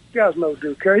 You guys know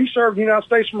Drew Carey. He served in the United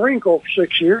States Marine Corps for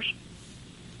 6 years.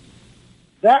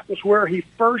 That was where he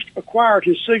first acquired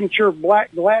his signature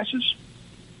black glasses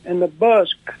and the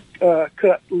buzz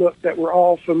cut look that we're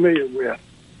all familiar with.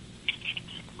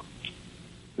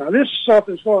 Now, this is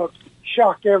something that's going to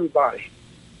shock everybody.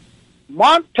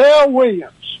 Montel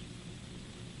Williams.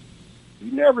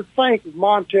 You never think of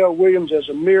Montel Williams as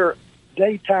a mere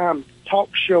daytime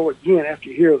talk show again after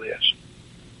you hear this.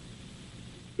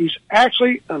 He's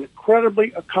actually an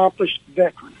incredibly accomplished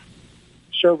veteran,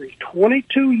 serving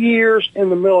 22 years in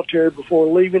the military before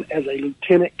leaving as a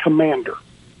lieutenant commander.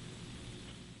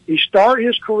 He started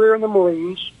his career in the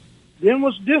Marines, then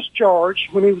was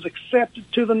discharged when he was accepted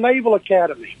to the Naval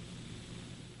Academy.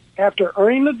 After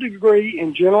earning a degree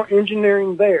in general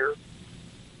engineering there,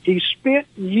 he spent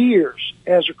years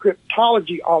as a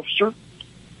cryptology officer,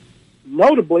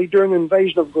 notably during the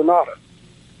invasion of Grenada.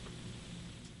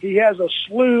 He has a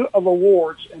slew of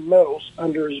awards and medals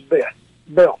under his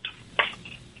belt.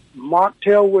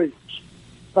 Montel Williams.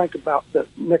 Think about that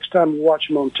next time you watch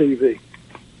him on TV.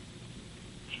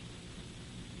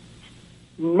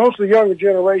 Most of the younger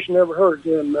generation never heard of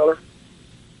Glenn Miller,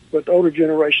 but the older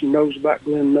generation knows about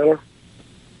Glenn Miller.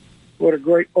 What a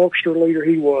great orchestra leader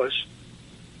he was.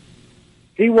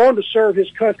 He wanted to serve his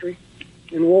country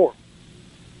in war,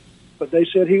 but they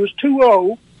said he was too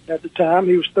old at the time.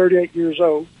 He was 38 years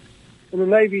old, and the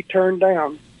Navy turned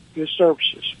down his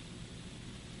services.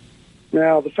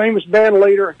 Now, the famous band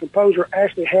leader and composer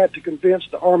actually had to convince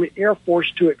the Army Air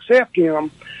Force to accept him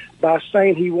by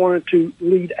saying he wanted to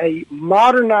lead a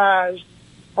modernized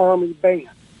Army band.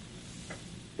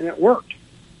 And it worked.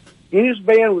 And his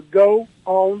band would go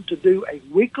on to do a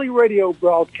weekly radio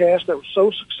broadcast that was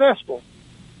so successful,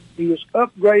 he was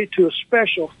upgraded to a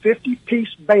special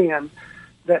 50-piece band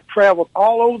that traveled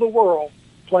all over the world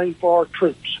playing for our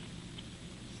troops.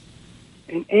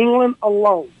 In England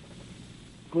alone,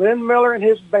 Glenn Miller and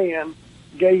his band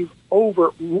gave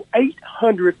over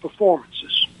 800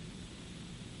 performances.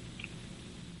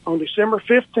 On December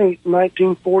 15,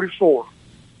 1944,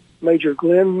 Major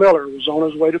Glenn Miller was on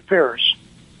his way to Paris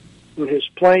when his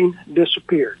plane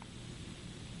disappeared.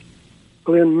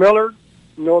 Glenn Miller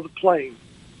nor the plane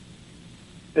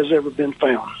has ever been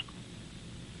found.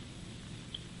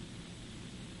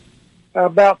 How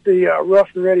about the rough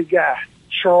and ready guy,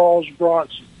 Charles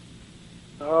Bronson?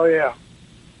 Oh, yeah.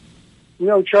 You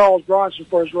know Charles Bronson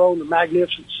for his role in The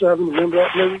Magnificent Seven. Remember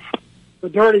that movie? The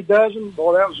Dirty Dozen.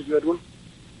 Boy, that was a good one.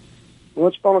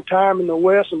 Once Upon a Time in the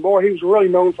West. And, boy, he was really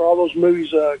known for all those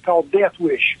movies called Death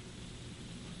Wish.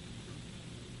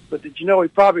 But did you know he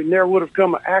probably never would have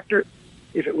become an actor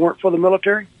if it weren't for the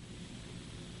military?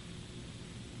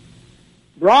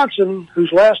 Bronson,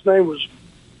 whose last name was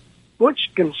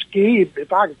Butchkinski,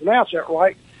 if I can pronounce that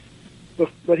right,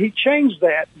 but he changed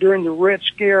that during the Red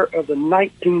Scare of the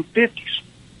 1950s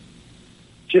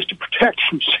just to protect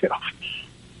himself.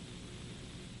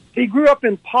 He grew up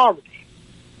in poverty.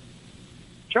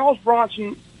 Charles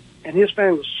Bronson and his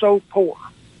family was so poor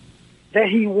that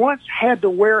he once had to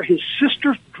wear his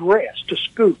sister's dress to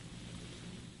school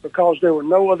because there were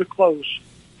no other clothes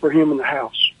for him in the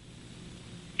house.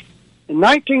 In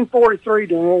 1943,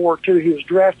 during World War II, he was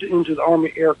drafted into the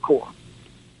Army Air Corps,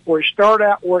 where he started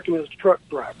out working as a truck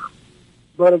driver,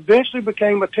 but eventually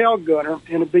became a tail gunner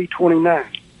in a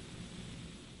B-29.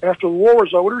 After the war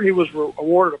was over, he was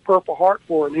awarded a Purple Heart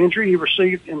for an injury he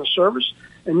received in the service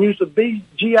and used the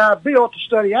GI Bill to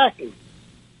study acting,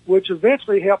 which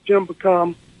eventually helped him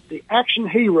become the action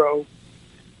hero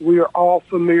we are all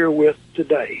familiar with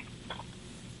today.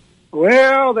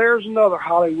 Well, there's another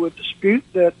Hollywood dispute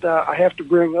that I have to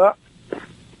bring up.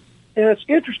 And it's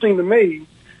interesting to me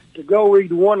to go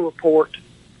read one report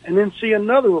and then see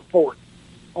another report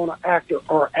on an actor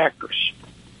or actress.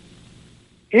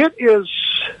 It is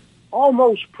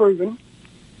almost proven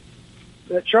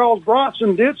that Charles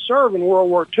Bronson did serve in World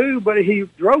War II, but he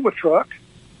drove a truck,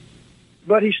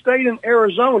 but he stayed in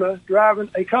Arizona driving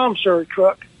a commissary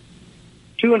truck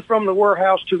to and from the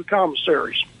warehouse to the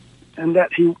commissaries, and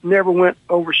that he never went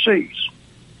overseas.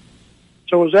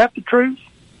 So is that the truth?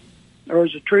 Or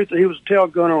is the truth that he was a tail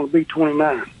gunner on a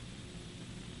B-29?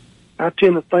 I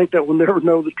tend to think that we'll never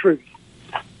know the truth.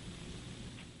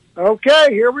 Okay,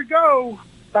 here we go.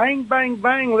 Bang, bang,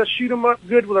 bang. Let's shoot them up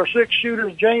good with our six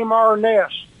shooters. James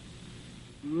Arness,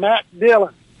 Matt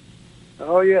Dillon.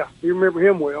 Oh, yeah, you remember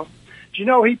him well. Do you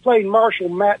know he played Marshal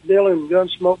Matt Dillon in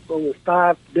Gunsmoke for over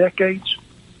 5 decades?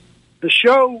 The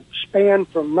show spanned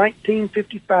from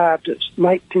 1955 to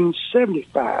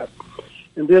 1975,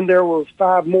 and then there were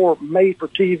 5 more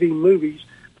made-for-TV movies,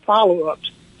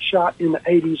 follow-ups, shot in the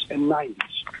 80s and 90s.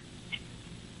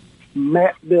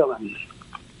 Matt Dillon.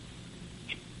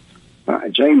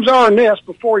 James Arness,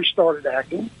 before he started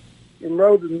acting,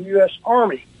 enrolled in the U.S.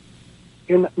 Army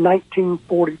in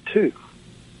 1942.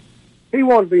 He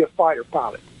wanted to be a fighter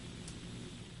pilot.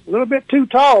 A little bit too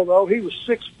tall, though. He was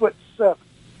 6'7",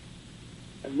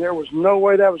 and there was no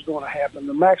way that was going to happen.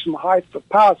 The maximum height for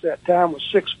pilots at that time was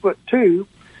 6'2", and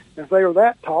if they were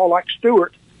that tall, like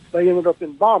Stewart, they ended up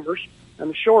in bombers, and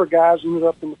the shore guys ended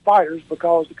up in the fighters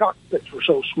because the cockpits were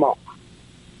so small.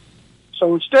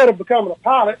 So instead of becoming a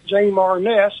pilot, James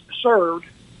Arness served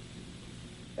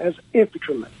as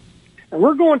infantryman. And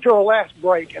we're going to our last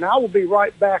break, and I will be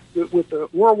right back with the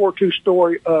World War II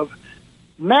story of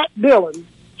Matt Dillon,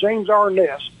 James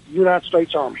Arness, United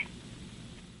States Army.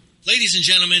 Ladies and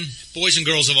gentlemen, boys and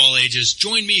girls of all ages,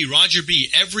 join me, Roger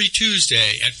B., every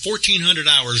Tuesday at 1400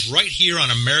 hours right here on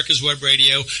America's Web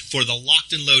Radio for the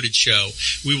Locked and Loaded Show.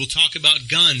 We will talk about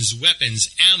guns,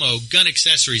 weapons, ammo, gun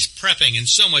accessories, prepping, and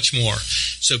so much more.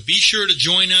 So be sure to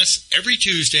join us every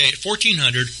Tuesday at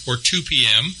 1400 or 2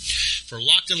 p.m. for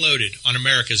Locked and Loaded on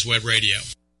America's Web Radio.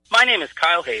 My name is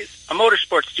Kyle Hayes, a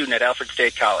motorsports student at Alfred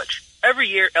State College. Every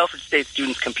year, Alfred State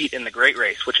students compete in the Great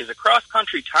Race, which is a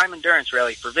cross-country time endurance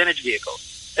rally for vintage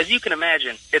vehicles. As you can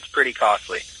imagine, it's pretty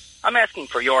costly. I'm asking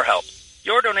for your help.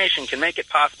 Your donation can make it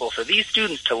possible for these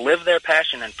students to live their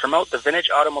passion and promote the vintage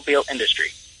automobile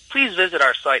industry. Please visit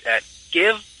our site at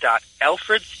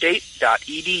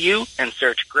give.alfredstate.edu and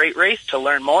search Great Race to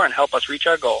learn more and help us reach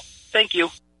our goal. Thank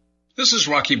you. This is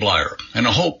Rocky Blyer, and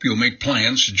I hope you'll make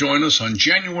plans to join us on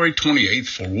January 28th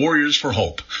for Warriors for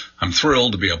Hope. I'm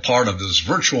thrilled to be a part of this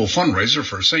virtual fundraiser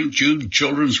for St. Jude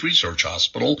Children's Research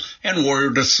Hospital and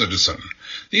Warrior to Citizen.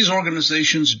 These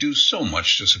organizations do so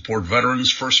much to support veterans,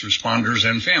 first responders,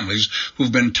 and families who've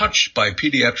been touched by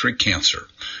pediatric cancer.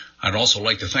 I'd also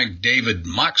like to thank David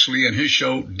Moxley and his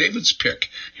show, David's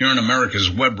Pick, here on America's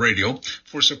Web Radio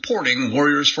for supporting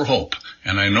Warriors for Hope.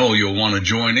 And I know you'll want to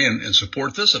join in and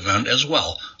support this event as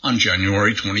well on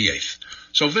January 28th.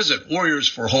 So visit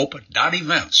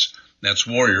warriorsforhope.events. That's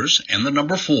Warriors and the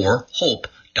number 4,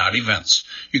 Hope.events.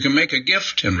 You can make a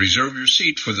gift and reserve your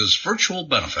seat for this virtual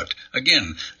benefit.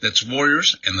 Again, that's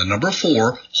Warriors and the number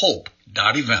 4,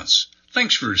 Hope.events.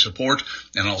 Thanks for your support,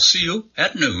 and I'll see you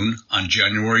at noon on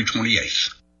January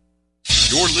 28th.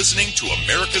 You're listening to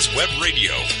America's Web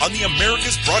Radio on the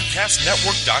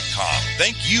AmericasBroadcastNetwork.com.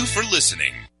 Thank you for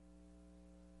listening.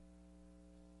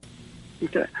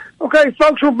 Okay,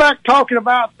 folks, we're back talking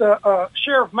about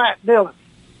Sheriff Matt Dillon,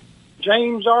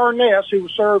 James Arness, who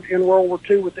served in World War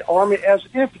II with the Army as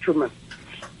an infantryman.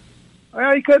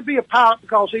 Well, he couldn't be a pilot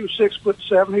because he was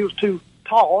 6'7". He was too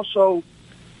tall, so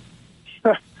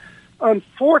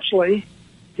unfortunately,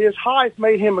 his height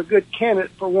made him a good candidate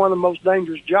for one of the most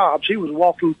dangerous jobs. He was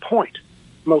walking point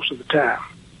most of the time.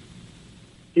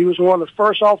 He was one of the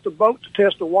first off the boat to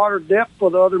test the water depth for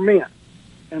the other men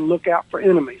and look out for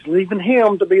enemies, leaving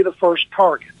him to be the first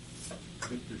target.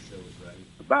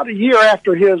 About a year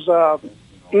after his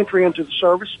entry into the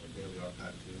service,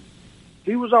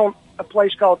 he was on a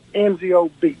place called Anzio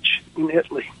Beach in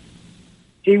Italy.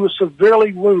 He was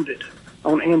severely wounded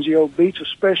on Anzio Beach,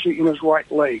 especially in his right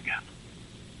leg.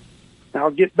 Now,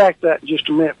 I'll get back to that in just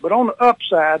a minute. But on the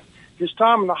upside, his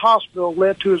time in the hospital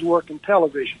led to his work in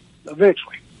television,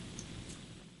 eventually.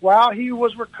 While he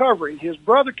was recovering, his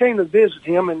brother came to visit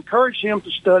him and encouraged him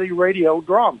to study radio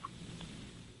drama.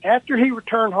 After he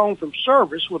returned home from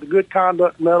service with a Good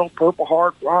Conduct Medal, Purple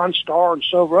Heart, Bronze Star, and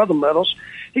several other medals,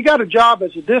 he got a job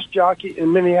as a disc jockey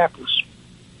in Minneapolis,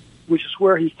 which is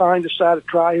where he finally decided to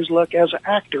try his luck as an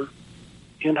actor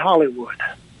in Hollywood.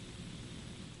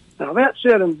 Now, that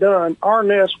said and done,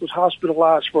 Arness was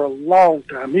hospitalized for a long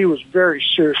time. He was very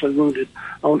seriously wounded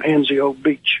on Anzio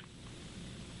Beach.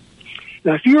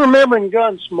 Now, if you remember in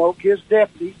Gunsmoke, his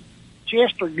deputy,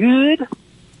 Chester Good,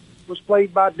 was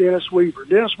played by Dennis Weaver.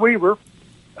 Dennis Weaver,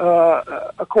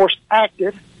 of course,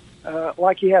 acted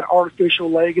like he had an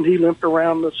artificial leg, and he limped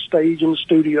around the stage and the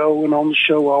studio and on the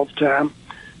show all the time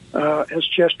as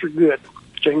Chester Good,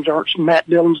 James Arnett's Matt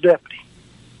Dillon's deputy.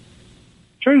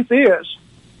 Truth is,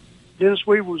 Dennis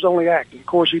Weaver was only acting. Of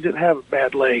course, he didn't have a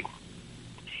bad leg.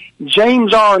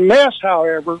 James Arness,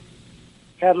 however,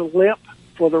 had a limp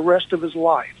for the rest of his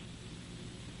life.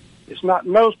 It's not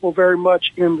noticeable very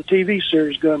much in the TV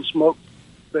series Gunsmoke,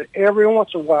 but every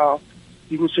once in a while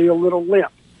you can see a little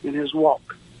limp in his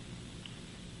walk.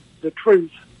 The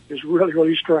truth is really,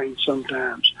 really strange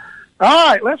sometimes. All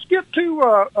right, let's get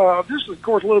to, this is, of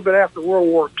course, a little bit after World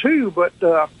War II, but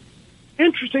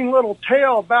interesting little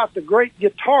tale about the great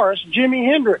guitarist Jimi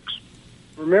Hendrix.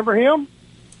 Remember him?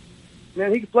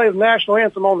 Man, he could play the national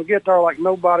anthem on the guitar like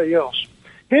nobody else.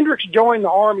 Hendrix joined the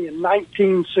Army in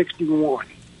 1961,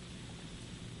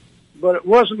 but it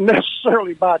wasn't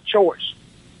necessarily by choice.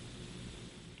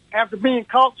 After being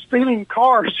caught stealing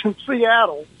cars in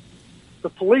Seattle, the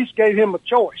police gave him a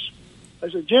choice. They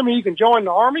said, Jimmy, you can join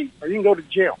the Army or you can go to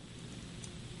jail.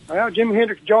 Well, Jimi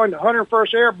Hendrix joined the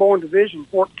 101st Airborne Division,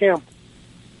 Fort Campbell,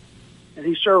 and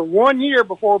he served 1 year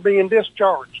before being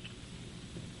discharged.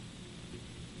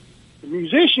 The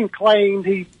musician claimed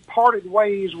he parted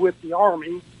ways with the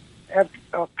Army after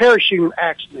a parachuting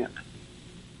accident,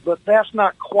 but that's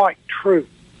not quite true.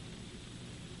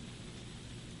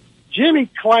 Jimmy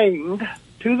claimed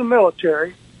to the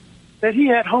military that he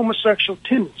had homosexual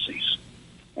tendencies,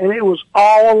 and it was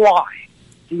all a lie.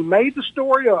 He made the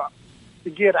story up to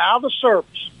get out of the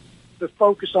service to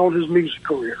focus on his music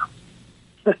career.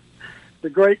 The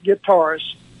great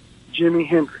guitarist, Jimi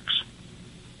Hendrix.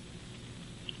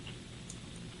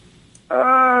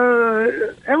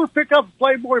 Ever pick up a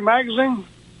Playboy magazine?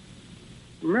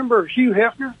 Remember Hugh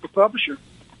Hefner, the publisher,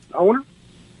 the owner?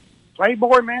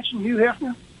 Playboy Mansion, Hugh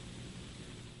Hefner?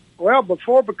 Well,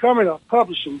 before becoming a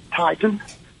publishing titan,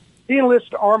 he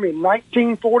enlisted the Army in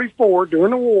 1944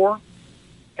 during the war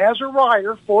as a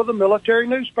writer for the military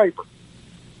newspaper.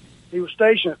 He was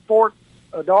stationed at Fort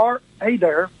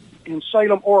Adair in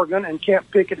Salem, Oregon, and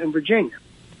Camp Pickett in Virginia.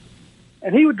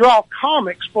 And he would draw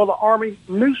comics for the Army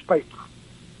newspaper.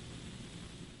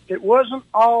 It wasn't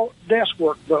all desk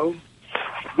work, though.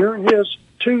 During his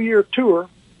 2-year tour,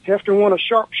 Hefner won a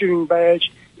sharpshooting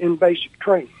badge in basic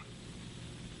training.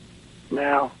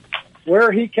 Now,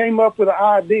 where he came up with the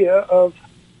idea of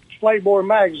Playboy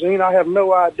magazine, I have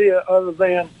no idea other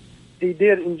than he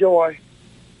did enjoy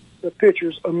the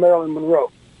pictures of Marilyn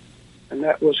Monroe, and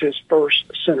that was his first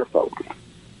centerfold.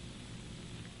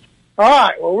 All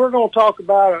right, well, we're going to talk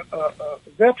about a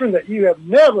veteran that you have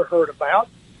never heard about,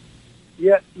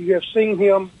 yet you have seen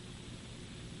him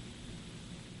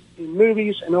in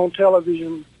movies and on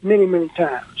television many, many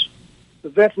times. The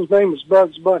veteran's name is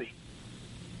Bugs Bunny.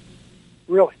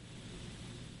 Really.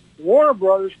 Warner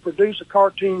Brothers produced a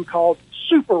cartoon called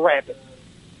Super Rabbit,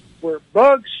 where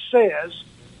Bugs says,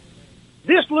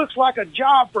 "This looks like a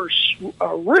job for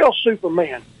a real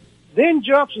Superman," then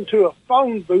jumps into a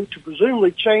phone booth to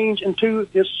presumably change into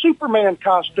his Superman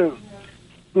costume.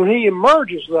 When he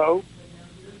emerges, though,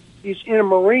 he's in a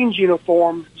Marine's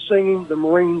uniform singing the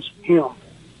Marine's hymn.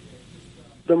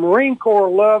 The Marine Corps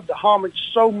loved the homage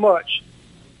so much,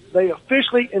 they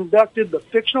officially inducted the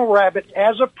fictional rabbit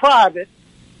as a private,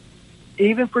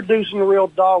 even producing real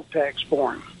dog tags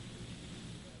for him.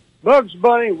 Bugs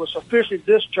Bunny was officially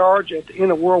discharged at the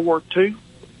end of World War II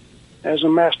as a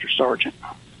master sergeant.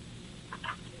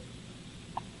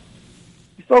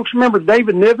 You folks remember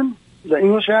David Niven, the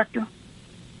English actor?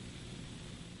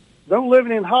 Though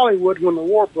living in Hollywood when the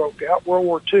war broke out, World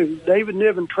War II, David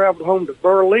Niven traveled home to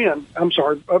Britain,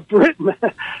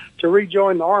 to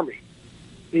rejoin the Army.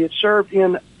 He had served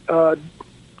in the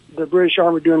British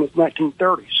Army during the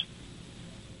 1930s.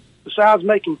 Besides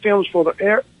making films for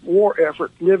the war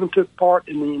effort, Niven took part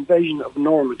in the invasion of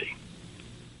Normandy.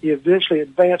 He eventually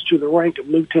advanced to the rank of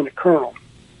lieutenant colonel.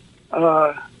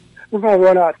 We're going to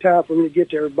run out of time for me to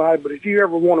get to everybody, but if you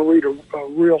ever want to read a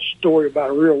real story about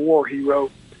a real war hero,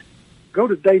 go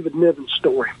to David Niven's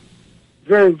story.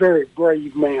 Very, very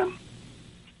brave man.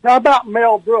 Now about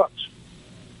Mel Brooks.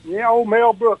 Yeah, old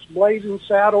Mel Brooks, Blazing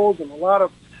Saddles and a lot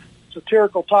of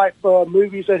satirical type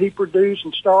movies that he produced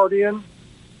and starred in.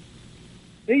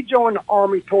 He joined the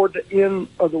Army toward the end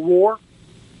of the war.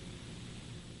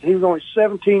 He was only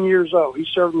 17 years old. He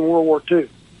served in World War II.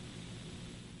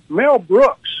 Mel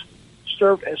Brooks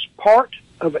served as part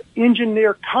of an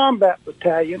engineer combat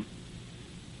battalion.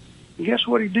 And guess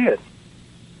what he did?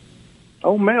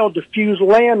 Old Mel defused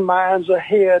landmines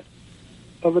ahead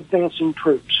of advancing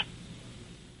troops.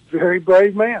 Very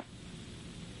brave man.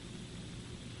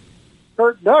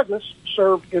 Kirk Douglas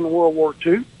served in World War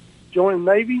II, joined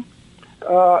the Navy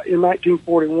in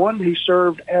 1941. He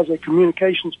served as a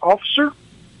communications officer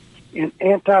in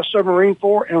anti-submarine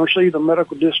force and received a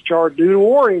medical discharge due to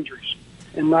war injuries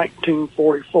in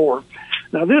 1944.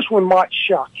 Now, this one might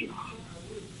shock you.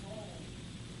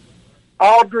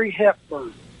 Audrey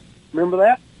Hepburn. Remember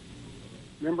that?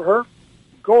 Remember her?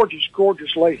 Gorgeous,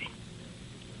 gorgeous lady.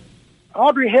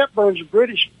 Audrey Hepburn's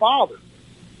British father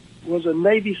was a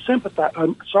Nazi sympathizer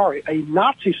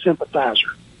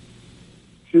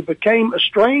who became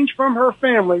estranged from her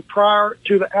family prior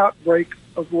to the outbreak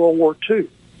of World War II.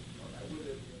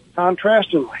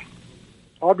 Contrastingly,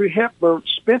 Audrey Hepburn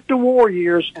spent the war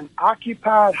years in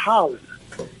occupied Holland,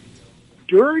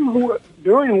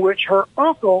 during which her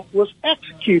uncle was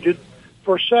executed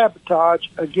for sabotage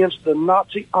against the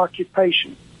Nazi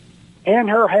occupation, and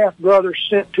her half-brother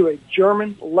sent to a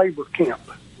German labor camp.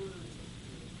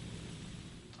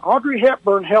 Audrey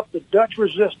Hepburn helped the Dutch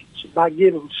resistance by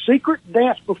giving secret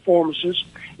dance performances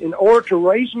in order to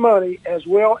raise money, as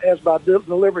well as by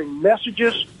delivering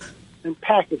messages and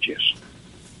packages.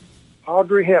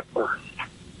 Audrey Hepburn.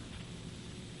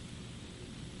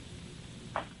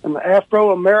 And the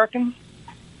Afro-American,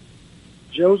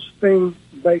 Josephine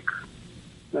Baker.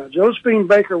 Now, Josephine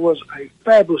Baker was a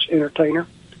fabulous entertainer,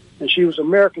 and she was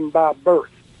American by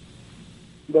birth.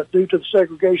 But due to the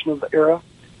segregation of the era,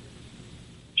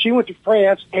 she went to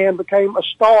France and became a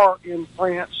star in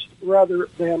France rather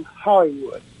than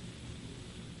Hollywood.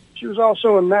 She was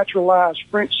also a naturalized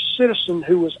French citizen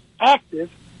who was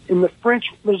active in the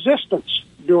French resistance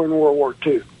during World War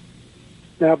II.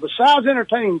 Now, besides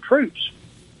entertaining troops,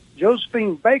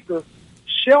 Josephine Baker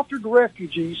sheltered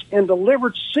refugees and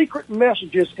delivered secret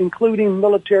messages, including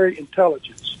military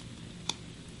intelligence.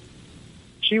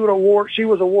 She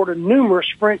was awarded numerous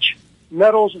French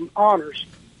medals and honors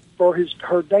for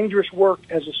her dangerous work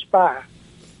as a spy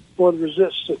for the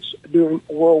resistance during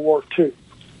World War II.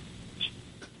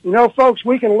 You know, folks,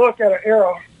 we can look at an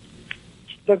era,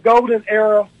 the golden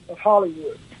era of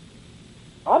Hollywood.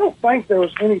 I don't think there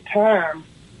was any time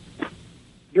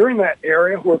during that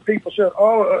era where people said,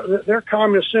 they're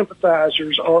communist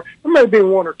sympathizers, or there may have been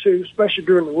one or two, especially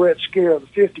during the Red Scare of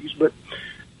the 50s, but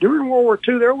during World War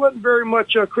II, there wasn't very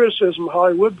much criticism of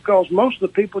Hollywood because most of the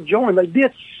people joined. They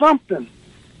did something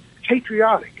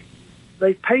patriotic.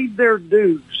 They paid their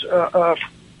dues.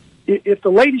 If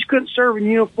the ladies couldn't serve in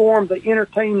uniform, they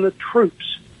entertained the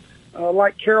troops.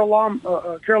 Like Carol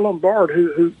Lombard,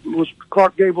 who was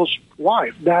Clark Gable's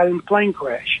wife, died in a plane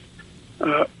crash.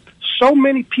 So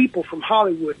many people from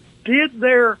Hollywood did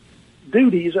their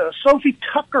duties. Sophie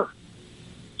Tucker,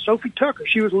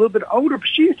 she was a little bit older, but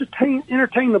she used to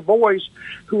entertain the boys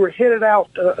who were headed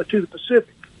out to the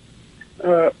Pacific.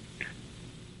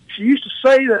 She used to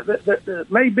say that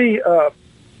it may be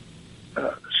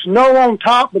snow on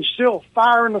top, but still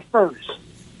fire in the furnace.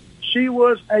 She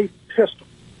was a pistol.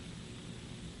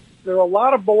 There are a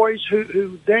lot of boys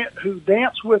who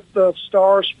dance with the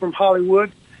stars from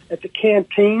Hollywood at the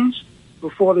canteens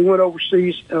before they went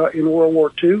overseas in World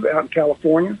War II out in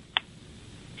California.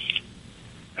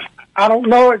 I don't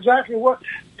know exactly what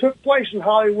took place in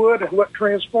Hollywood and what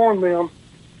transformed them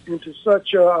into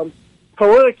such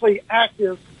politically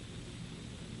active,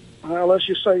 let's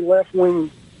just say left-wing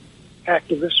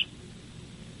activists.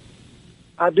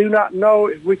 I do not know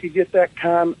if we could get that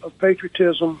kind of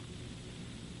patriotism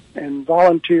and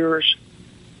volunteers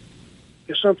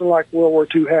if something like World War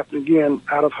II happened again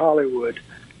out of Hollywood.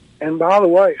 And by the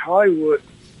way, Hollywood,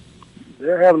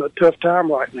 they're having a tough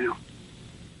time right now.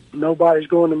 Nobody's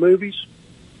going to movies.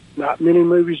 Not many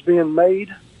movies being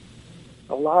made.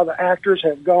 A lot of the actors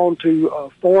have gone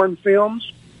to foreign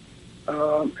films,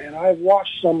 and I've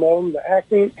watched some of them. The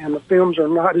acting and the films are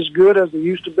not as good as they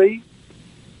used to be.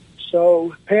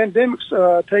 So pandemic's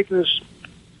taking its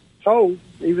toll,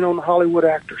 even on the Hollywood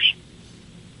actors.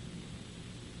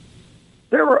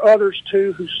 There were others,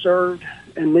 too, who served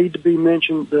and need to be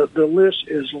mentioned. The list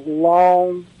is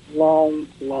long, long,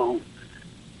 long.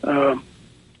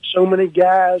 So many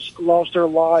guys lost their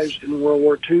lives in World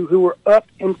War II who were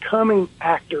up-and-coming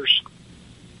actors,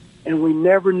 and we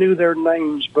never knew their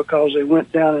names because they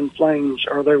went down in flames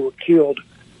or they were killed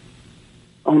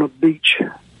on a beach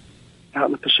out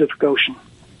in the Pacific Ocean.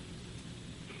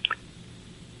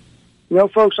 You know,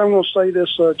 folks, I'm going to say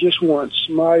this just once.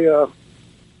 My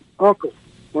uncle,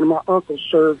 one of my uncles,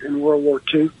 served in World War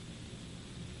II.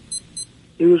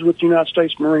 He was with the United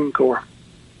States Marine Corps.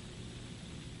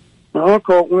 My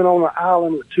uncle went on an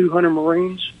island with 200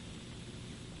 Marines,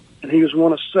 and he was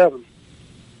one of 7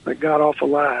 that got off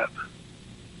alive.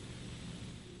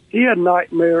 He had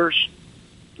nightmares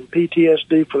and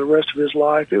PTSD for the rest of his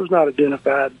life. It was not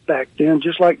identified back then,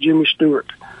 just like Jimmy Stewart.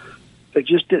 They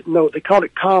just didn't know. They called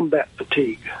it combat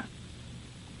fatigue.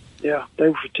 Yeah, they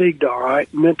were fatigued, all right,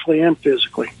 mentally and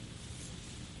physically.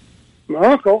 My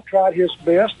uncle tried his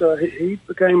best. He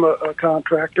became a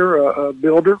contractor, a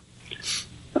builder.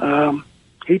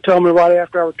 He told me right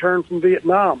after I returned from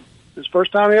Vietnam. It was the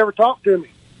first time he ever talked to me.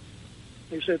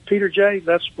 He said, Peter J.,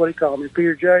 that's what he called me,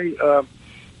 Peter J.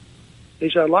 He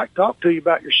said, I'd like to talk to you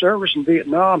about your service in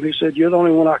Vietnam. He said, you're the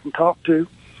only one I can talk to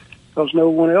because no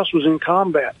one else was in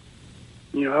combat.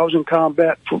 You know, I was in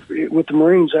combat with the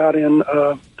Marines out in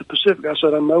the Pacific. I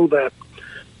said, I know that.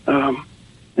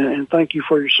 And thank you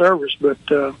for your service. But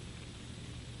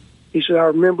he said, I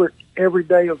remember it every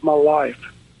day of my life.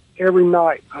 Every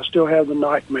night, I still have the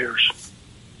nightmares,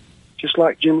 just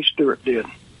like Jimmy Stewart did.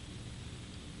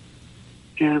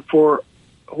 And for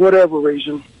whatever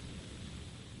reason,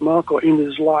 my uncle ended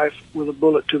his life with a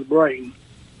bullet to the brain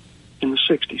in the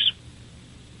 60s.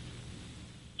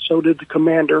 So did the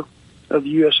commander of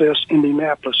the USS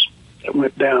Indianapolis that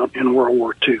went down in World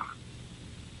War II.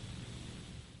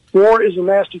 War is a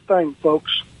nasty thing,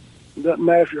 folks. It doesn't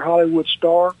matter if you're a Hollywood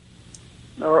star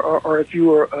or if you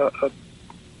were a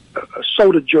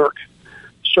soda jerk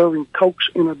serving Cokes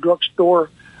in a drugstore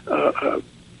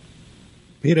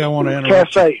Pete, I want to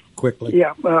interrupt cafe. Quickly.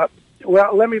 Yeah.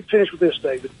 Well, let me finish with this,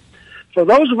 David. For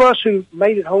those of us who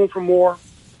made it home from war,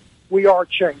 we are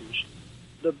changed.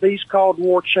 The beast called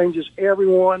war changes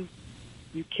everyone.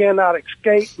 You cannot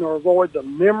escape nor avoid the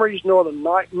memories nor the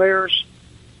nightmares,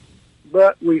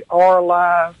 but we are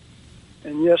alive.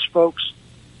 And yes, folks,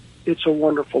 it's a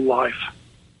wonderful life.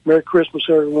 Merry Christmas,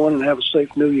 everyone, and have a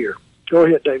safe New Year. Go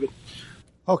ahead, David.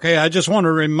 Okay, I just want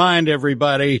to remind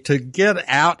everybody to get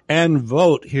out and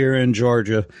vote here in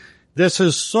Georgia. This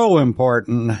is so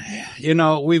important. You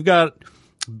know, we've got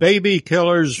baby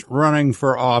killers running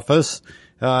for office.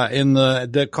 One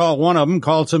of them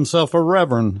calls himself a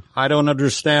reverend. I don't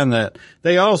understand that.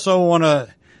 They also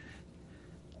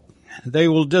they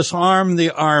will disarm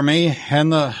the army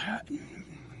and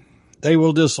they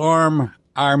will disarm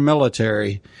our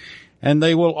military, and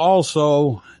they will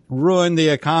also ruin the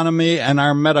economy and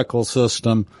our medical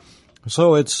system.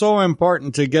 So it's so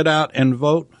important to get out and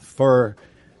vote for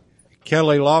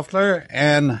Kelly Loeffler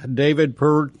and David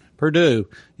Perdue.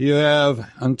 You have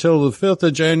until the 5th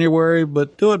of January,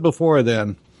 but do it before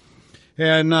then.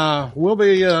 And we'll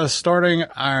be starting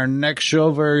our next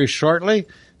show very shortly.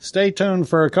 Stay tuned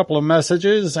for a couple of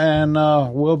messages, and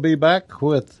we'll be back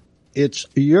with It's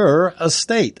Your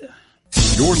Estate.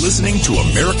 You're listening to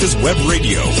America's Web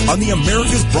Radio on the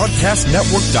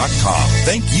AmericasBroadcastNetwork.com.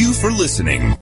 Thank you for listening.